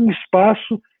viu um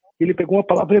espaço, ele pegou uma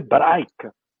palavra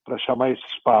hebraica para chamar esse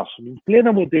espaço. Em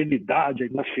plena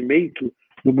modernidade, nascimento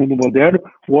do mundo moderno,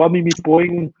 o homem me põe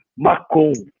um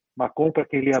Macon. Macon, para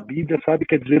quem lê a Bíblia, sabe,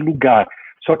 quer dizer lugar.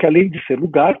 Só que além de ser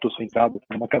lugar, estou sentado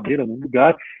numa cadeira, num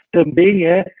lugar, também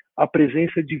é a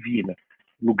presença divina.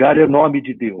 Lugar é nome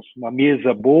de Deus. Uma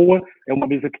mesa boa é uma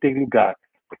mesa que tem lugar,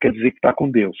 quer dizer que está com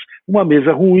Deus. Uma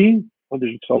mesa ruim, onde a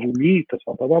gente só vomita,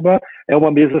 só blá, blá, blá, é uma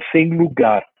mesa sem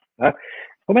lugar. Né?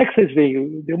 Como é que vocês veem?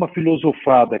 Eu dei uma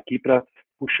filosofada aqui para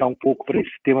puxar um pouco para esse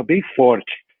tema bem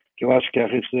forte, que eu acho que é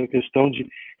a questão de,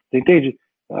 você entende?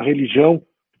 A religião,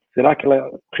 será que ela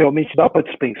realmente dá para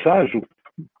dispensar, Ju?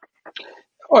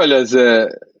 Olha, Zé,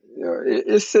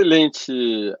 excelente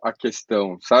a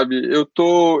questão, sabe?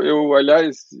 Eu,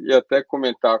 aliás, ia até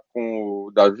comentar com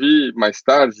o Davi mais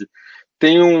tarde.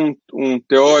 Tem um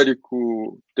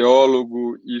teólogo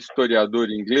e historiador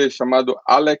inglês chamado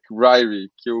Alec Ryrie,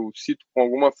 que eu cito com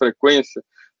alguma frequência,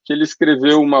 que ele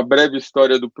escreveu uma breve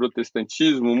história do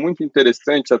protestantismo, muito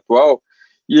interessante, atual,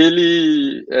 e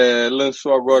ele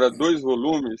lançou agora 2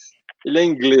 volumes. Ele é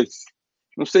inglês.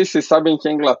 Não sei se vocês sabem que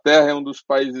a Inglaterra é um dos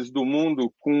países do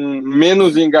mundo com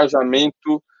menos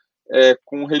engajamento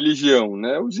com religião,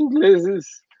 né? Os ingleses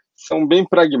são bem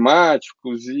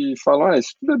pragmáticos e falam,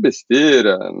 isso tudo é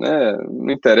besteira, né? Não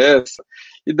interessa.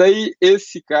 E daí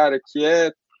esse cara que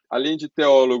além de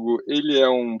teólogo, ele é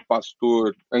um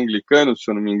pastor anglicano,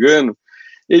 se eu não me engano,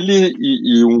 ele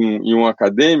e um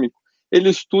acadêmico, ele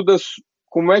estuda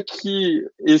como é que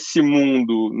esse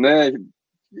mundo, né,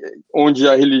 onde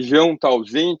a religião está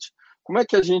ausente, como é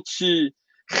que a gente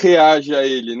reage a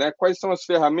ele, né? Quais são as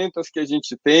ferramentas que a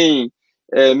gente tem,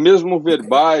 mesmo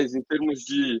verbais, em termos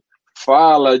de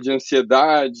fala, de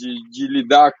ansiedade, de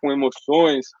lidar com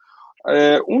emoções.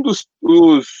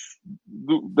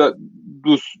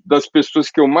 Das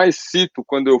pessoas que eu mais cito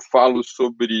quando eu falo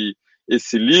sobre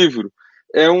esse livro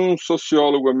é um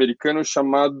sociólogo americano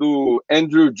chamado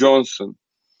Andrew Johnson.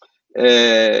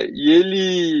 E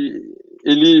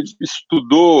ele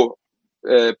estudou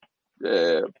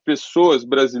pessoas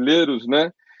brasileiros,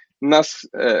 né,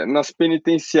 nas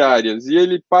penitenciárias, e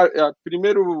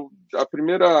a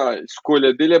primeira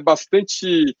escolha dele é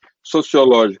bastante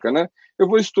sociológica, né? Eu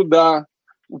vou estudar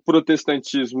o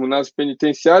protestantismo nas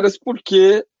penitenciárias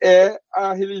porque é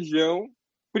a religião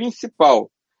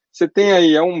principal. Você tem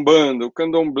aí a Umbanda, o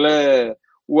Candomblé,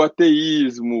 o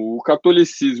ateísmo, o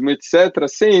catolicismo, etc.,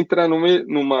 você entra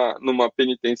numa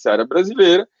penitenciária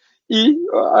brasileira e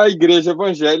a igreja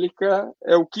evangélica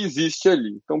é o que existe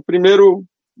ali. Então, primeiro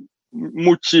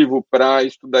motivo para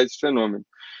estudar esse fenômeno.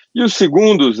 E o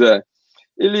segundo, Zé,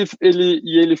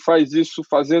 ele faz isso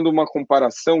fazendo uma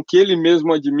comparação que ele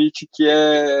mesmo admite que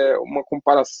é uma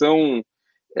comparação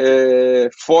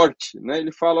forte, né?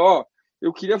 Ele fala,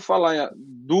 eu queria falar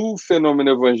do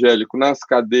fenômeno evangélico nas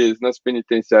cadeias, nas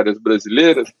penitenciárias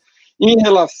brasileiras, em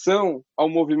relação ao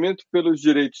movimento pelos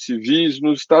direitos civis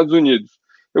nos Estados Unidos.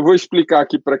 Eu vou explicar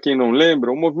aqui para quem não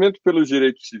lembra. O movimento pelos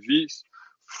direitos civis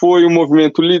foi um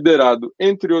movimento liderado,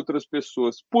 entre outras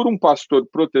pessoas, por um pastor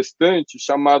protestante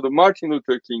chamado Martin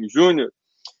Luther King Jr.,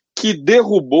 que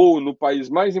derrubou no país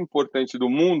mais importante do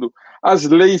mundo as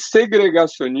leis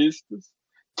segregacionistas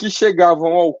que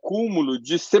chegavam ao cúmulo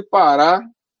de separar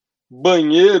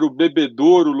banheiro,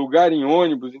 bebedouro, lugar em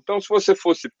ônibus. Então, se você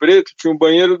fosse preto, tinha o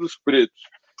banheiro dos pretos.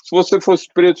 Se você fosse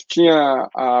preto, tinha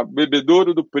a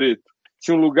bebedouro do preto.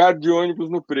 Tinha um lugar de ônibus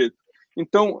no preto.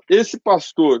 Então, esse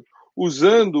pastor,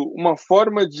 usando uma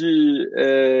forma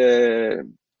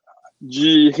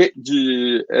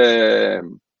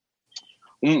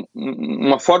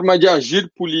uma forma de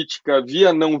agir política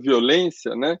via não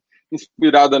violência, né?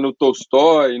 Inspirada no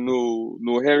Tolstói,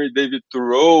 no Henry David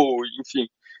Thoreau, enfim,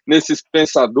 nesses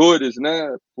pensadores,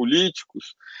 né,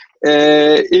 políticos,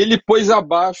 ele pôs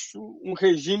abaixo um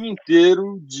regime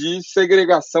inteiro de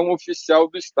segregação oficial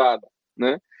do Estado,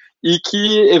 né? E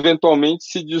que eventualmente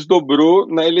se desdobrou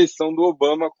na eleição do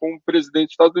Obama como presidente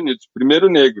dos Estados Unidos, primeiro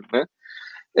negro, né?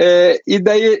 E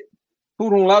daí,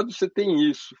 por um lado, você tem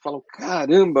isso, fala,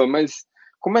 caramba, mas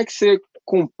como é que você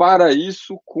compara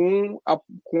isso com a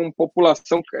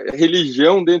população,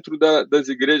 religião dentro das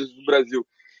igrejas do Brasil?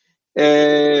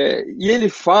 E ele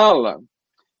fala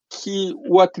que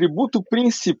o atributo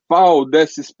principal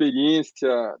dessa experiência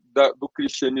do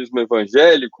cristianismo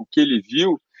evangélico que ele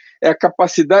viu é a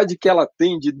capacidade que ela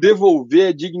tem de devolver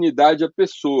a dignidade à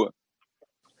pessoa.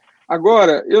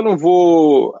 Agora, eu não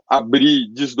vou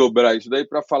desdobrar isso daí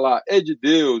para falar é de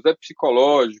Deus, é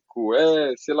psicológico,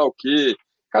 é sei lá o quê.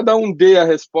 Cada um dê a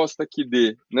resposta que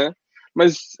dê, né?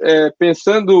 Mas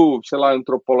pensando, sei lá,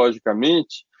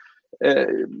 antropologicamente,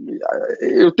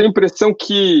 eu tenho a impressão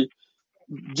que,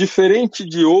 diferente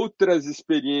de outras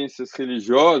experiências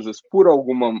religiosas, por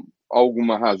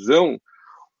alguma razão,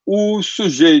 o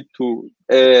sujeito,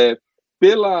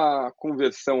 pela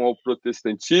conversão ao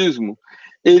protestantismo,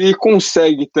 ele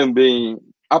consegue também,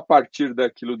 a partir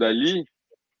daquilo dali,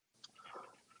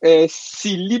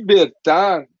 se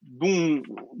libertar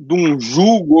de um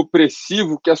jugo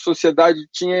opressivo que a sociedade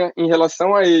tinha em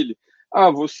relação a ele.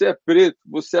 Você é preto,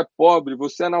 você é pobre,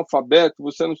 você é analfabeto,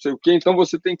 você não sei o quê, então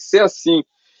você tem que ser assim.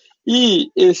 E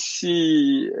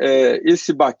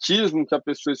esse batismo que a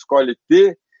pessoa escolhe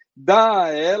ter dá a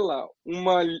ela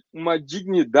uma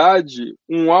dignidade,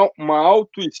 uma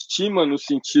autoestima no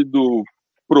sentido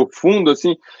profundo,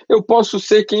 assim, eu posso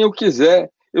ser quem eu quiser,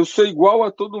 eu sou igual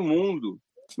a todo mundo,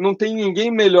 não tem ninguém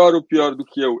melhor ou pior do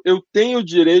que eu tenho o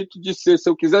direito de ser, se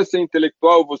eu quiser ser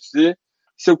intelectual, eu vou ser,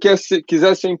 se eu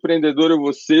quiser ser empreendedor, eu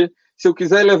vou ser, se eu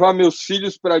quiser levar meus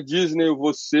filhos para a Disney, eu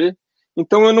vou ser.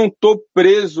 Então eu não estou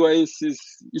preso a esses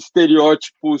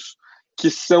estereótipos que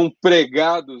são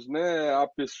pregados, né, à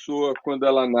pessoa quando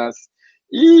ela nasce.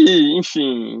 E,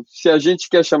 enfim, se a gente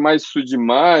quer chamar isso de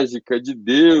mágica, de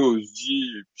Deus,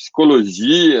 de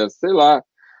psicologia, sei lá,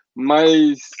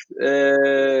 mas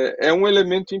é um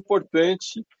elemento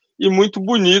importante e muito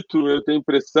bonito, eu tenho a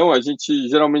impressão. A gente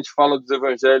geralmente fala dos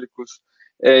evangélicos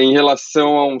em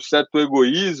relação a um certo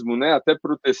egoísmo, né, até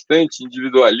protestante,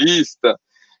 individualista,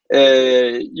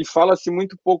 e fala-se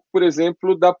muito pouco, por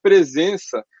exemplo, da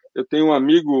presença. Eu tenho um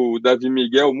amigo, o Davi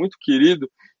Miguel, muito querido,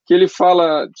 que ele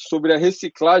fala sobre a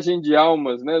reciclagem de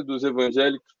almas, né, dos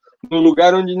evangélicos no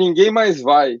lugar onde ninguém mais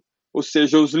vai, ou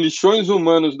seja, os lixões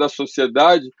humanos da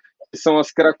sociedade, que são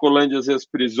as cracolândias e as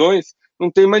prisões,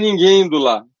 não tem mais ninguém indo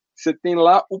lá. Você tem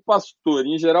lá o pastor,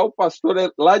 em geral o pastor é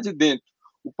lá de dentro.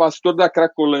 O pastor da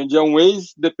Cracolândia é um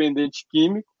ex-dependente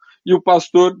químico e o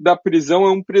pastor da prisão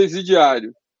é um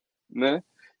presidiário, né?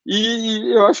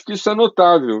 E eu acho que isso é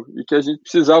notável e que a gente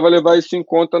precisava levar isso em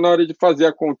conta na hora de fazer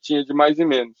a continha de mais e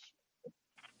menos.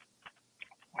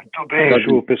 Muito bem,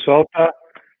 Ju. O pessoal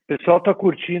tá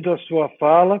curtindo a sua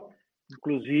fala.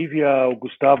 Inclusive, o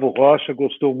Gustavo Rocha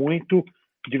gostou muito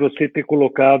de você ter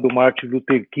colocado o Martin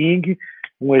Luther King,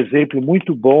 um exemplo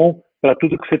muito bom para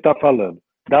tudo que você está falando.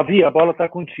 Davi, a bola está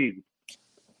contigo.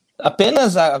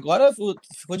 Apenas agora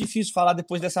ficou difícil falar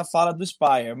depois dessa fala do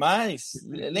Spire, mas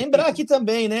lembrar aqui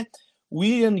também, né?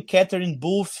 William e Catherine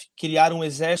Booth criaram um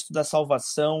exército da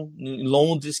salvação em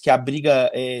Londres que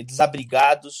abriga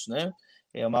desabrigados, né?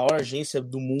 É a maior agência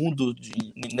do mundo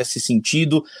nesse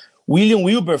sentido. William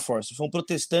Wilberforce foi um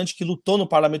protestante que lutou no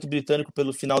parlamento britânico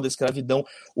pelo final da escravidão.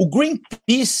 O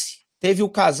Greenpeace teve o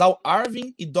casal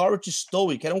Arvin e Dorothy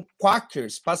Stowe, que eram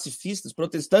quakers, pacifistas,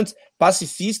 protestantes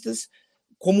pacifistas,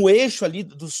 como eixo ali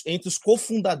entre os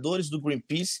cofundadores do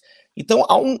Greenpeace. Então,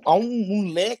 há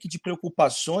um leque de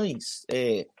preocupações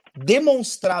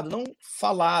demonstrado, não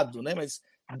falado, né, mas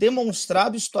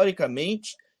demonstrado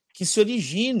historicamente, que se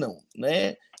originam,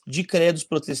 né, de credos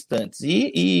protestantes.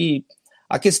 E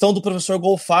a questão do professor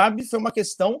Goldfarb foi uma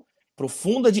questão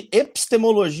profunda de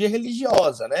epistemologia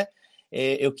religiosa, né?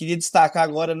 Eu queria destacar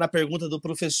agora na pergunta do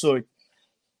professor,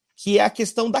 que é a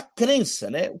questão da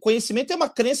crença, né? O conhecimento é uma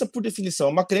crença por definição,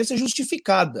 é uma crença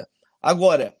justificada.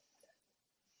 Agora,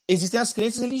 existem as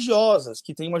crenças religiosas,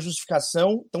 que têm uma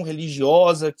justificação tão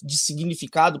religiosa, de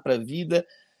significado para a vida,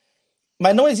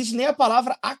 mas não existe nem a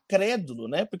palavra acrédulo,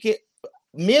 né? Porque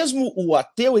mesmo o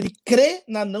ateu, ele crê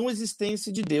na não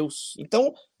existência de Deus.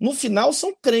 Então, no final,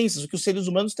 são crenças, o que os seres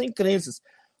humanos têm crenças.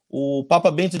 O Papa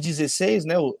Bento XVI,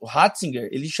 né, o Ratzinger,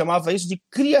 ele chamava isso de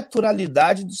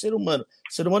criaturalidade do ser humano.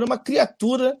 O ser humano é uma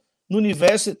criatura no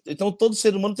universo, então todo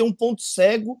ser humano tem um ponto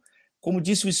cego, como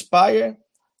disse o Spire,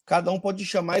 cada um pode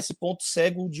chamar esse ponto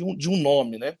cego de um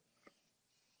nome, né?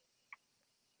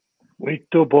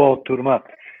 Muito bom, turma.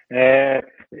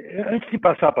 Antes de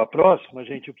passar para a próxima,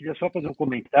 gente, eu queria só fazer um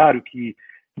comentário, que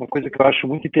uma coisa que eu acho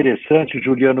muito interessante, o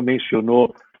Juliano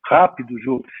mencionou rápido,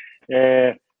 Ju,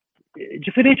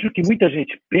 diferente do que muita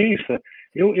gente pensa,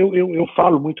 eu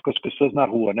falo muito com as pessoas na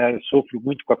rua, né? Eu sofro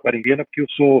muito com a quarentena porque eu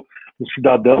sou um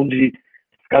cidadão de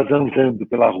ficar zanzando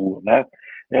pela rua, né?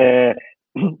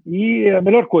 E é a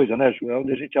melhor coisa, né, Ju? É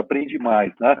onde a gente aprende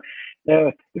mais, né?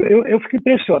 Eu fico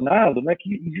impressionado, né,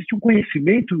 que existe um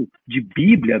conhecimento de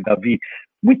Bíblia, Davi,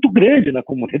 muito grande na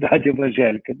comunidade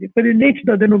evangélica, independente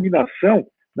da denominação,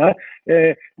 né?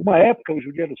 Uma época, o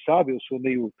Juliano sabe, eu sou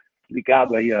meio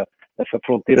ligado aí a essa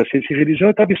fronteira ciência e religião,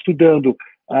 eu estava estudando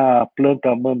a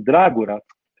planta mandrágora.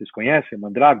 Vocês conhecem a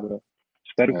mandrágora?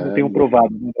 Espero que não tenham provado,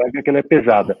 que ela é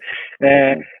pesada.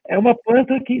 É uma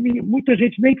planta que muita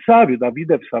gente nem sabe, Davi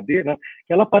deve saber, né?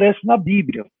 Que ela aparece na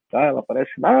Bíblia, tá? Ela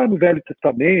aparece lá no Velho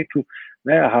Testamento,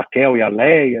 né? A Raquel e a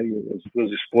Leia, e os dois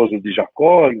esposos de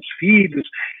Jacó, e os filhos,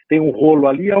 tem um rolo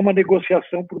ali, é uma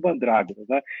negociação por mandrágora,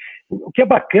 né? O que é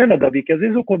bacana, Davi, que às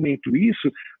vezes eu comento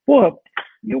isso, porra,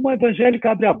 e uma evangélica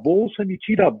abre a bolsa, me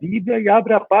tira a Bíblia e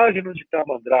abre a página onde está a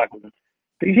mandrágora.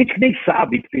 Tem gente que nem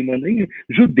sabe que tem, nem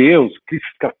judeus,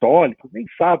 católicos, nem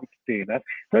sabe que tem, né?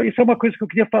 Então, isso é uma coisa que eu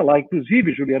queria falar.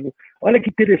 Inclusive, Juliano, olha que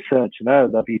interessante, né,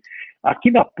 Davi? Aqui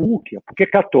na PUC, a PUC é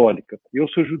católica, eu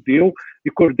sou judeu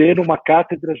e coordeno uma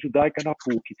cátedra judaica na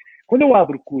PUC. Quando eu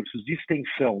abro cursos de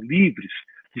extensão livres,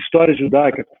 de história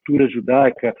judaica, cultura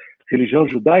judaica, religião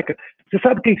judaica, você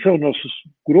sabe quem são os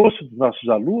grossos dos nossos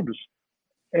alunos?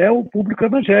 É o público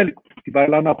evangélico, que vai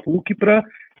lá na PUC para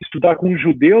estudar com um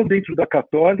judeu dentro da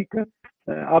católica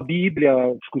a Bíblia,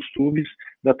 os costumes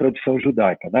da tradição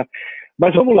judaica, né?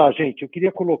 Mas vamos lá, gente, eu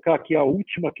queria colocar aqui a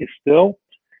última questão,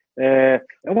 é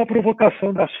uma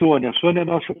provocação da Sônia. A Sônia é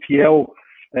nossa fiel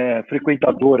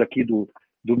frequentadora aqui do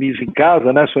MIS em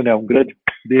Casa, né, Sônia? Um grande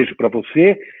beijo para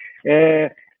você.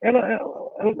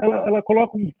 Ela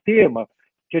coloca um tema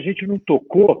que a gente não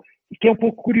tocou e que é um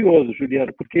pouco curioso,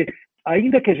 Juliano, porque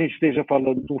ainda que a gente esteja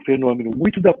falando de um fenômeno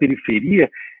muito da periferia,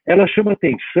 ela chama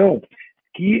atenção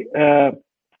que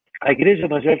a igreja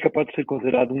evangélica pode ser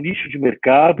considerada um nicho de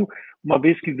mercado, uma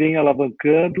vez que vem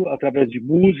alavancando através de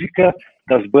música,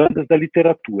 das bandas, da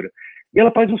literatura. E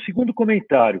ela faz um segundo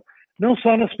comentário, não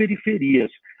só nas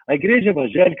periferias. A igreja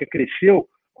evangélica cresceu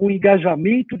com o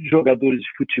engajamento de jogadores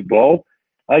de futebol.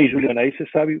 Aí, Juliana, aí você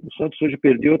sabe, o Santos hoje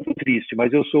perdeu, eu estou triste,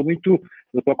 mas eu estou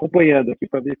acompanhando aqui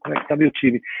para ver como é que está meu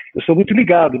time. Eu sou muito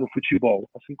ligado no futebol,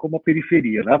 assim como a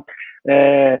periferia,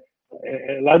 né?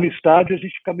 Lá no estádio a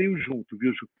gente fica meio junto,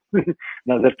 viu, Ju?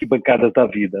 Nas arquibancadas da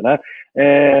vida, né?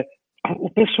 O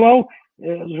pessoal,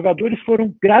 os jogadores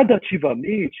foram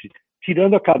gradativamente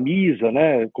tirando a camisa,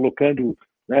 né? Colocando,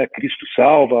 né, Cristo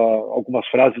salva, algumas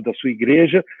frases da sua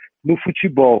igreja no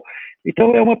futebol.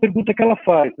 Então é uma pergunta que ela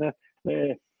faz, né?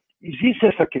 Existe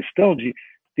essa questão de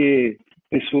ter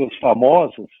pessoas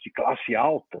famosas de classe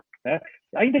alta, né?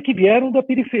 Ainda que vieram da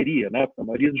periferia, né? A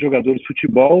maioria dos jogadores de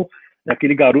futebol,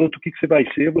 aquele garoto, o que você vai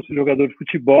ser? Você é jogador de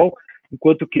futebol,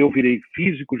 enquanto que eu virei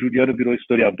físico, o Juliano virou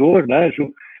historiador, né?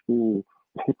 O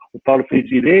Paulo fez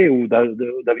direito,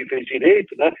 o Davi fez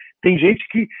direito, né? Tem gente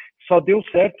que só deu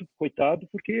certo, coitado,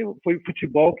 porque foi o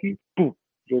futebol que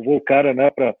levou o cara,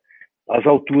 né, para as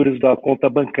alturas da conta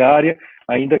bancária,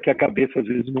 ainda que a cabeça às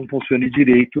vezes não funcione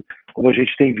direito, como a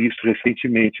gente tem visto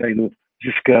recentemente aí nos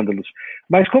escândalos.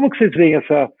 Mas como que vocês veem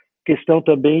essa questão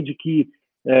também de que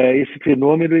esse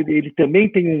fenômeno ele também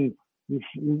tem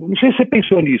não sei se você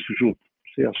pensou nisso, Ju,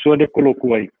 A Sônia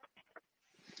colocou aí.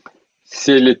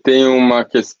 Se ele tem uma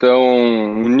questão,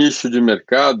 um nicho de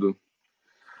mercado,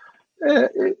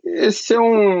 esse é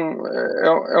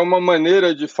uma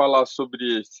maneira de falar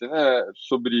sobre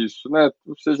isso, né?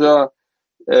 Ou seja,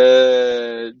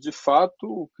 de fato,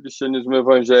 o cristianismo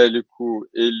evangélico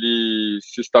ele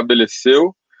se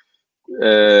estabeleceu,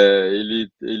 ele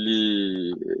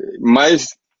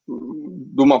mais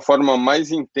de uma forma mais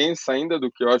intensa ainda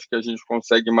do que eu acho que a gente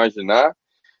consegue imaginar,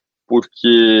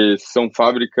 porque são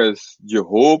fábricas de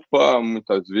roupa,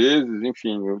 muitas vezes,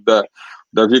 enfim, o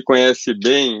Davi conhece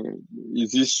bem,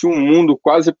 existe um mundo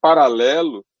quase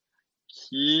paralelo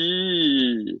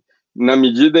que, na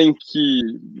medida em que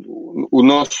o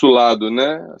nosso lado,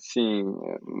 né, assim,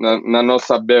 na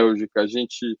nossa Bélgica, a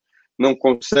gente não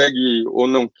consegue ou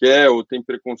não quer ou tem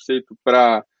preconceito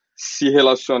para se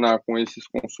relacionar com esses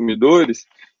consumidores,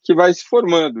 que vai se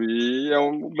formando. E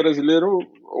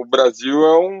o Brasil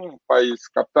é um país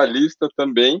capitalista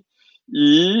também,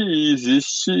 e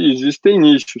existem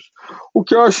nichos. O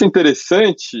que eu acho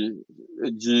interessante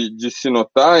de se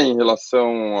notar em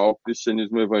relação ao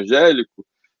cristianismo evangélico,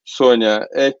 Sônia,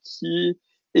 é que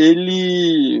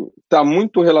ele está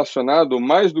muito relacionado,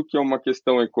 mais do que a uma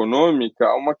questão econômica,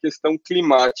 a uma questão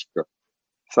climática,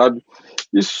 sabe?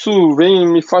 Isso vem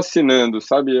me fascinando,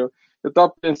 sabe? Eu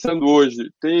estava pensando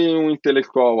hoje, tem um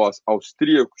intelectual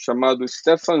austríaco chamado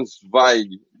Stefan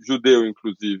Zweig, judeu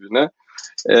inclusive, né?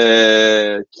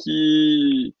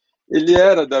 Que ele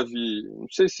era, Davi, não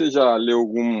sei se você já leu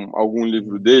algum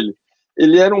livro dele,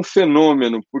 ele era um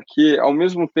fenômeno, porque ao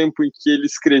mesmo tempo em que ele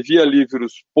escrevia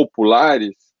livros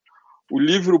populares, o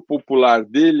livro popular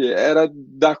dele era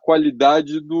da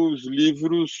qualidade dos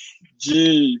livros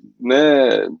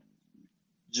né,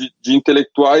 de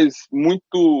intelectuais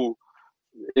muito,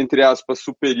 entre aspas,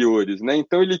 superiores, né?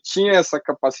 Então ele tinha essa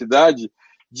capacidade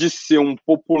de ser um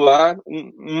popular,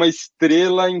 uma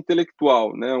estrela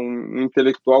intelectual, né? Um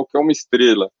intelectual que é uma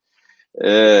estrela,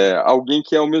 alguém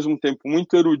que é ao mesmo tempo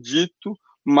muito erudito,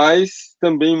 mas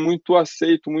também muito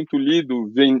aceito, muito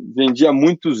lido, vendia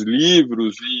muitos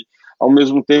livros e ao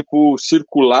mesmo tempo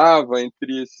circulava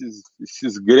entre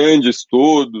esses grandes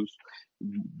todos,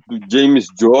 do James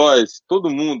Joyce, todo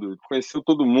mundo, conheceu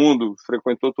todo mundo,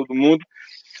 frequentou todo mundo.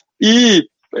 E,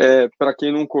 para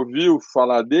quem nunca ouviu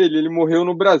falar dele, ele morreu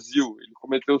no Brasil. Ele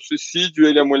cometeu suicídio,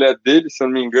 ele e a mulher dele, se eu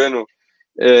não me engano,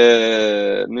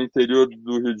 no interior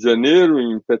do Rio de Janeiro,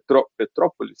 em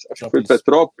Petrópolis, acho que foi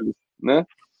Petrópolis, né?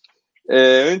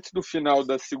 Antes do final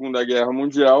da Segunda Guerra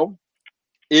Mundial.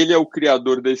 Ele é o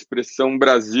criador da expressão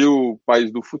Brasil,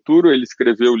 País do Futuro. Ele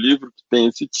escreveu o livro que tem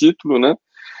esse título, né?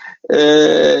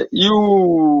 E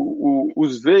o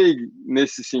Zweig,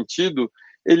 nesse sentido,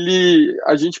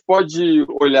 a gente pode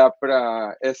olhar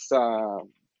para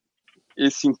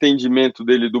esse entendimento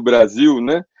dele do Brasil,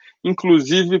 né?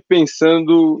 Inclusive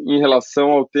pensando em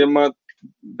relação ao tema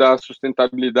da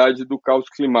sustentabilidade do caos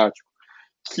climático,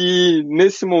 que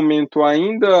nesse momento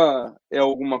ainda é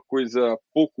alguma coisa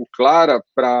pouco clara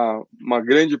para uma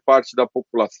grande parte da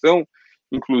população,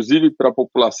 inclusive para a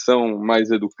população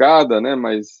mais educada, né,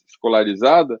 mais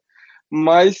escolarizada,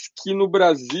 mas que no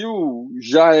Brasil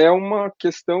já é uma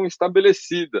questão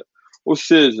estabelecida. Ou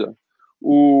seja,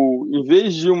 em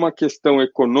vez de uma questão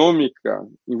econômica,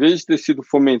 em vez de ter sido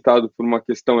fomentado por uma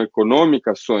questão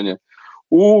econômica, Sônia,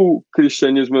 o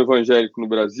cristianismo evangélico no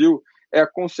Brasil é a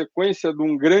consequência de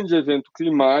um grande evento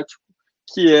climático,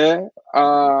 que é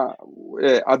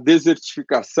a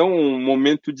desertificação, um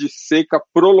momento de seca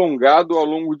prolongado ao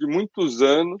longo de muitos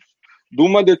anos de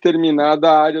uma determinada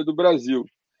área do Brasil.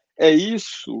 É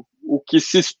isso o que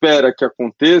se espera que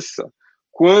aconteça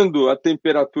quando a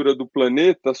temperatura do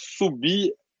planeta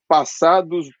subir, passar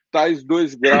dos tais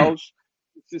 2 graus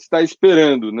que se está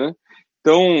esperando, né?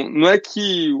 Então, não é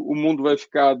que o mundo vai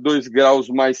ficar 2 graus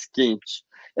mais quente,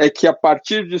 é que a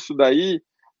partir disso daí,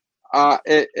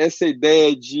 essa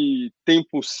ideia de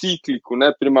tempo cíclico,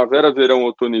 né, primavera, verão,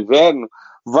 outono, inverno,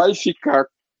 vai ficar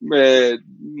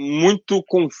muito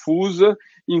confusa.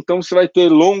 Então você vai ter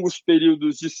longos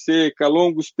períodos de seca,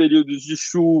 longos períodos de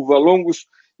chuva, longos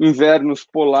invernos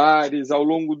polares ao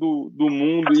longo do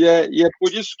mundo, e é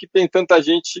por isso que tem tanta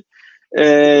gente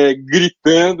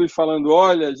gritando e falando,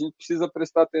 olha, a gente precisa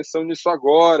prestar atenção nisso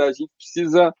agora, a gente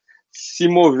precisa se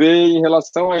mover em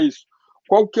relação a isso.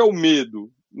 Qual que é o medo?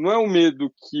 Não é o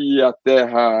medo que a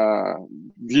Terra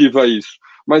viva isso,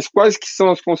 mas quais que são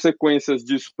as consequências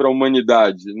disso para a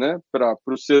humanidade, né? Para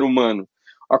o ser humano?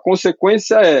 A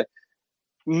consequência é,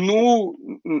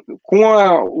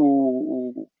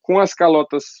 com as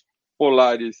calotas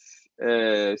polares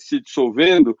se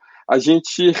dissolvendo, a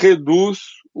gente reduz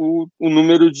o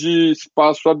número de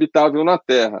espaço habitável na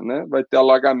Terra, né? Vai ter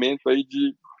alagamento aí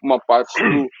de uma parte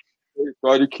do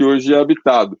território que hoje é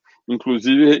habitado,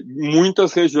 inclusive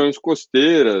muitas regiões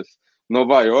costeiras,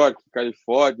 Nova York,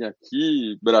 Califórnia,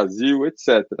 aqui, Brasil,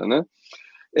 etc., né?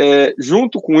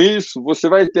 Junto com isso, você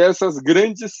vai ter essas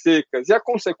grandes secas. E a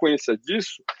consequência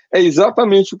disso é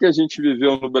exatamente o que a gente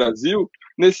viveu no Brasil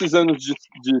nesses anos de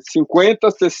 50,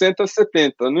 60,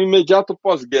 70, no imediato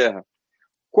pós-guerra.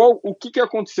 O que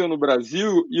aconteceu no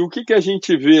Brasil e o que a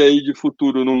gente vê aí de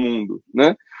futuro no mundo,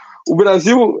 né? O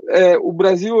Brasil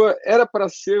era para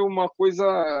ser uma coisa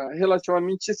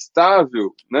relativamente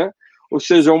estável, né? Ou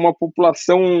seja, uma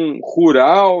população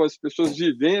rural, as pessoas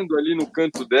vivendo ali no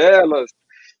canto delas,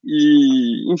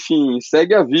 e, enfim,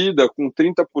 segue a vida com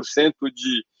 30%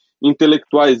 de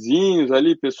intelectuaizinhos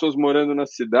ali, pessoas morando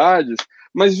nas cidades,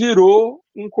 mas virou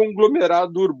um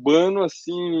conglomerado urbano,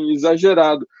 assim,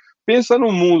 exagerado. Pensa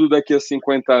no mundo daqui a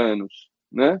 50 anos,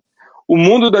 né? O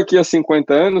mundo daqui a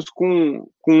 50 anos com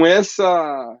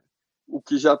o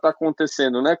que já está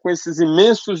acontecendo, né? Com esses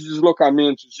imensos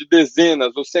deslocamentos de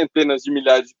dezenas ou centenas de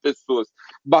milhares de pessoas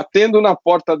batendo na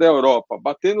porta da Europa,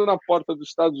 batendo na porta dos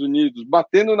Estados Unidos,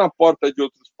 batendo na porta de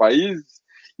outros países,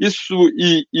 isso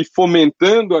e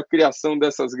fomentando a criação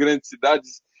dessas grandes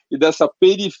cidades e dessa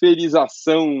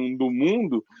periferização do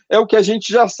mundo, é o que a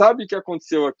gente já sabe que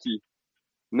aconteceu aqui,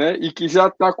 né? E que já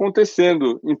está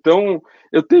acontecendo. Então,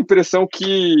 eu tenho a impressão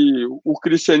que o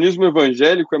cristianismo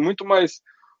evangélico é muito mais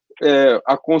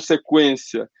a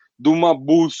consequência de uma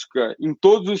busca em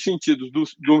todos os sentidos,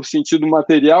 do sentido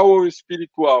material ou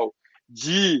espiritual,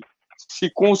 de se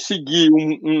conseguir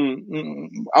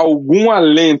algum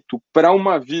alento para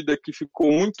uma vida que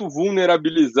ficou muito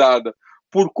vulnerabilizada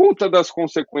por conta das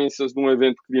consequências de um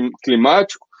evento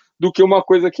climático, do que uma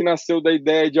coisa que nasceu da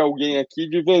ideia de alguém aqui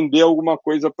de vender alguma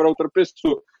coisa para outra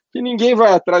pessoa. Que ninguém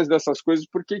vai atrás dessas coisas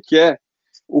porque quer.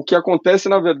 O que acontece,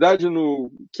 na verdade,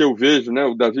 no que eu vejo, né,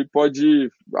 o Davi pode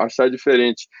achar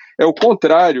diferente, é o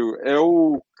contrário, é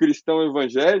o cristão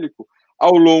evangélico,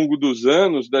 ao longo dos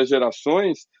anos, das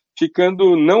gerações,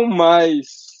 ficando não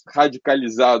mais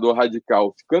radicalizado ou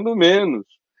radical, ficando menos,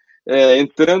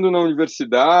 entrando na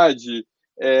universidade,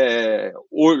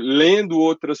 lendo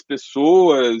outras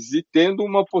pessoas e tendo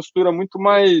uma postura muito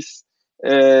mais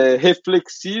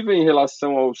reflexiva em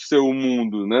relação ao seu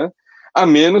mundo, né? A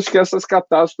menos que essas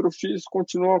catástrofes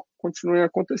continuem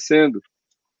acontecendo.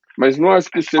 Mas não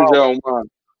acho que seja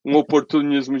um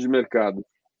oportunismo de mercado.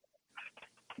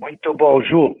 Muito bom,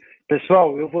 Ju.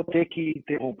 Pessoal, eu vou ter que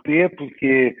interromper,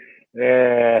 porque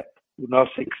o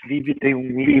nosso ex-live tem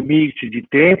um limite de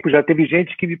tempo. Já teve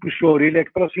gente que me puxou a orelha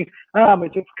e falou assim,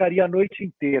 mas eu ficaria a noite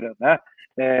inteira, né?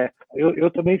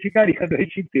 Eu também ficaria a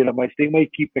noite inteira, mas tem uma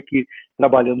equipe aqui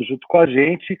trabalhando junto com a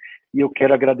gente e eu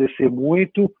quero agradecer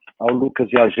muito ao Lucas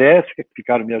e à Jéssica, que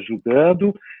ficaram me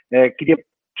ajudando. Queria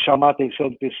chamar a atenção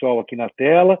do pessoal aqui na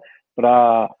tela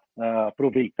para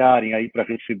aproveitarem aí para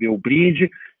receber o brinde,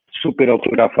 super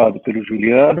autografado pelo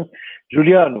Juliano.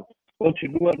 Juliano,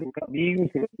 continua no caminho.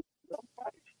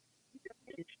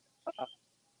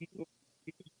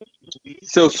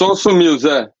 Seu som sumiu,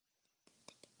 Zé.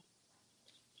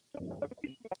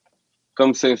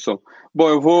 Estamos sem som. Bom,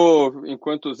 eu vou,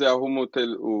 enquanto o Zé arruma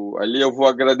ali, eu vou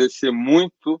agradecer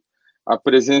muito a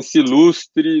presença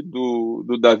ilustre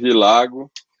do Davi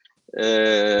Lago.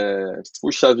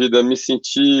 Puxa vida, me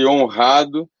senti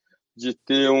honrado de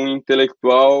ter um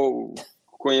intelectual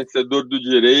conhecedor do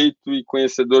direito e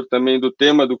conhecedor também do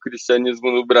tema do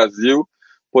cristianismo no Brasil,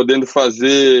 podendo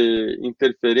fazer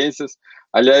interferências.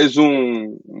 Aliás,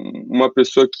 uma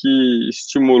pessoa que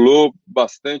estimulou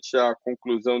bastante a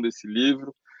conclusão desse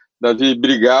livro. Davi,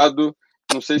 obrigado.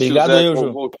 Não sei obrigado, se o Zé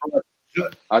voltou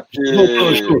a ter...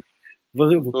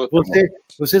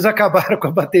 Vocês acabaram com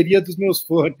a bateria dos meus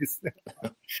fones.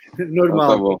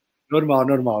 Normal, então tá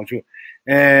normal, Ju.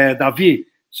 Davi,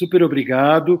 super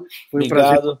obrigado. Foi um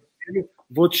prazer.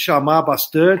 Vou te chamar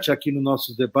bastante aqui nos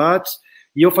nossos debates.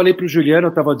 E eu falei para o Juliano,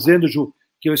 eu estava dizendo, Ju,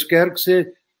 que eu espero que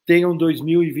você tenha um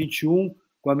 2021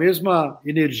 com a mesma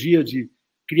energia de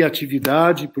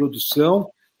criatividade e produção,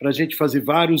 para a gente fazer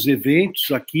vários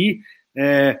eventos aqui.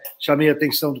 Chamei a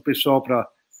atenção do pessoal para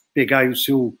pegar aí o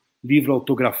seu livro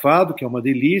autografado, que é uma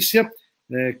delícia,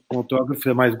 com autógrafo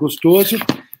é mais gostoso,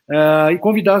 e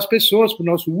convidar as pessoas para o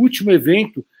nosso último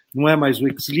evento, não é mais o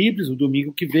Ex Libris, no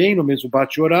domingo que vem, no mesmo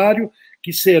bate-horário,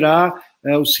 que será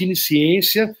o Cine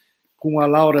Ciência, com a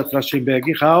Laura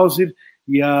Trachtenberg-Hauser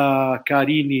e a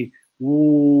Karine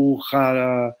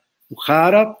Uhara,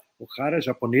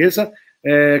 japonesa,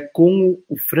 com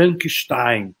o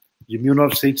Frankenstein, de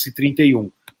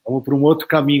 1931. Vamos para um outro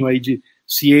caminho aí de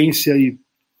ciência e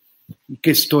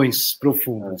questões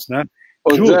profundas, né?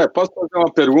 Ô, Ju, Zé, posso fazer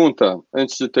uma pergunta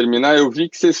antes de terminar? Eu vi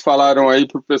que vocês falaram aí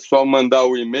para o pessoal mandar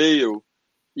o e-mail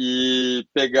e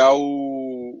pegar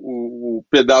o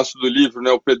pedaço do livro,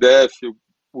 né, o PDF,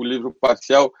 o livro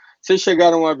parcial. Vocês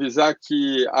chegaram a avisar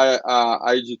que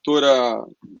a editora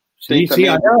tem também...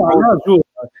 Aliás, Ju,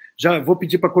 já vou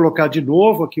pedir para colocar de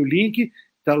novo aqui o link,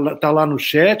 tá lá no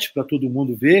chat para todo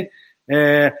mundo ver.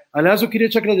 Aliás, eu queria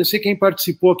te agradecer quem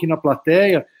participou aqui na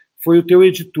plateia, foi o teu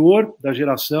editor da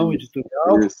Geração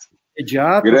Editorial,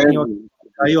 Imediato,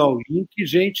 aí ó, o link,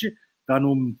 gente, tá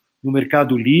no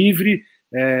Mercado Livre,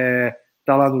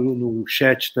 tá lá no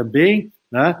chat também,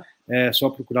 né? É só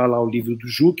procurar lá o livro do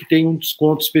Ju, que tem um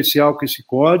desconto especial com esse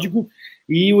código.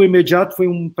 E o Imediato foi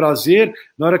um prazer.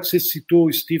 Na hora que você citou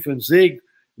o Stephen Zweig,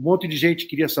 um monte de gente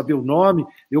queria saber o nome,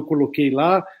 eu coloquei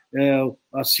lá,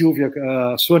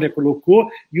 a Sônia colocou,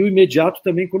 e o Imediato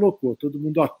também colocou. Todo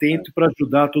mundo atento para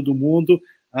ajudar todo mundo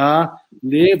a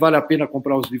ler, vale a pena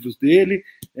comprar os livros dele.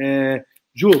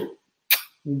 Ju,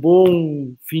 um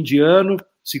bom fim de ano,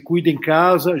 se cuida em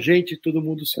casa, gente, todo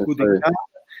mundo se cuida em casa,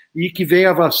 e que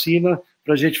venha a vacina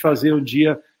para a gente fazer um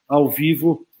dia ao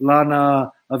vivo lá na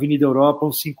Avenida Europa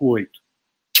 158.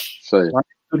 Isso aí.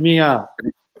 Turminha.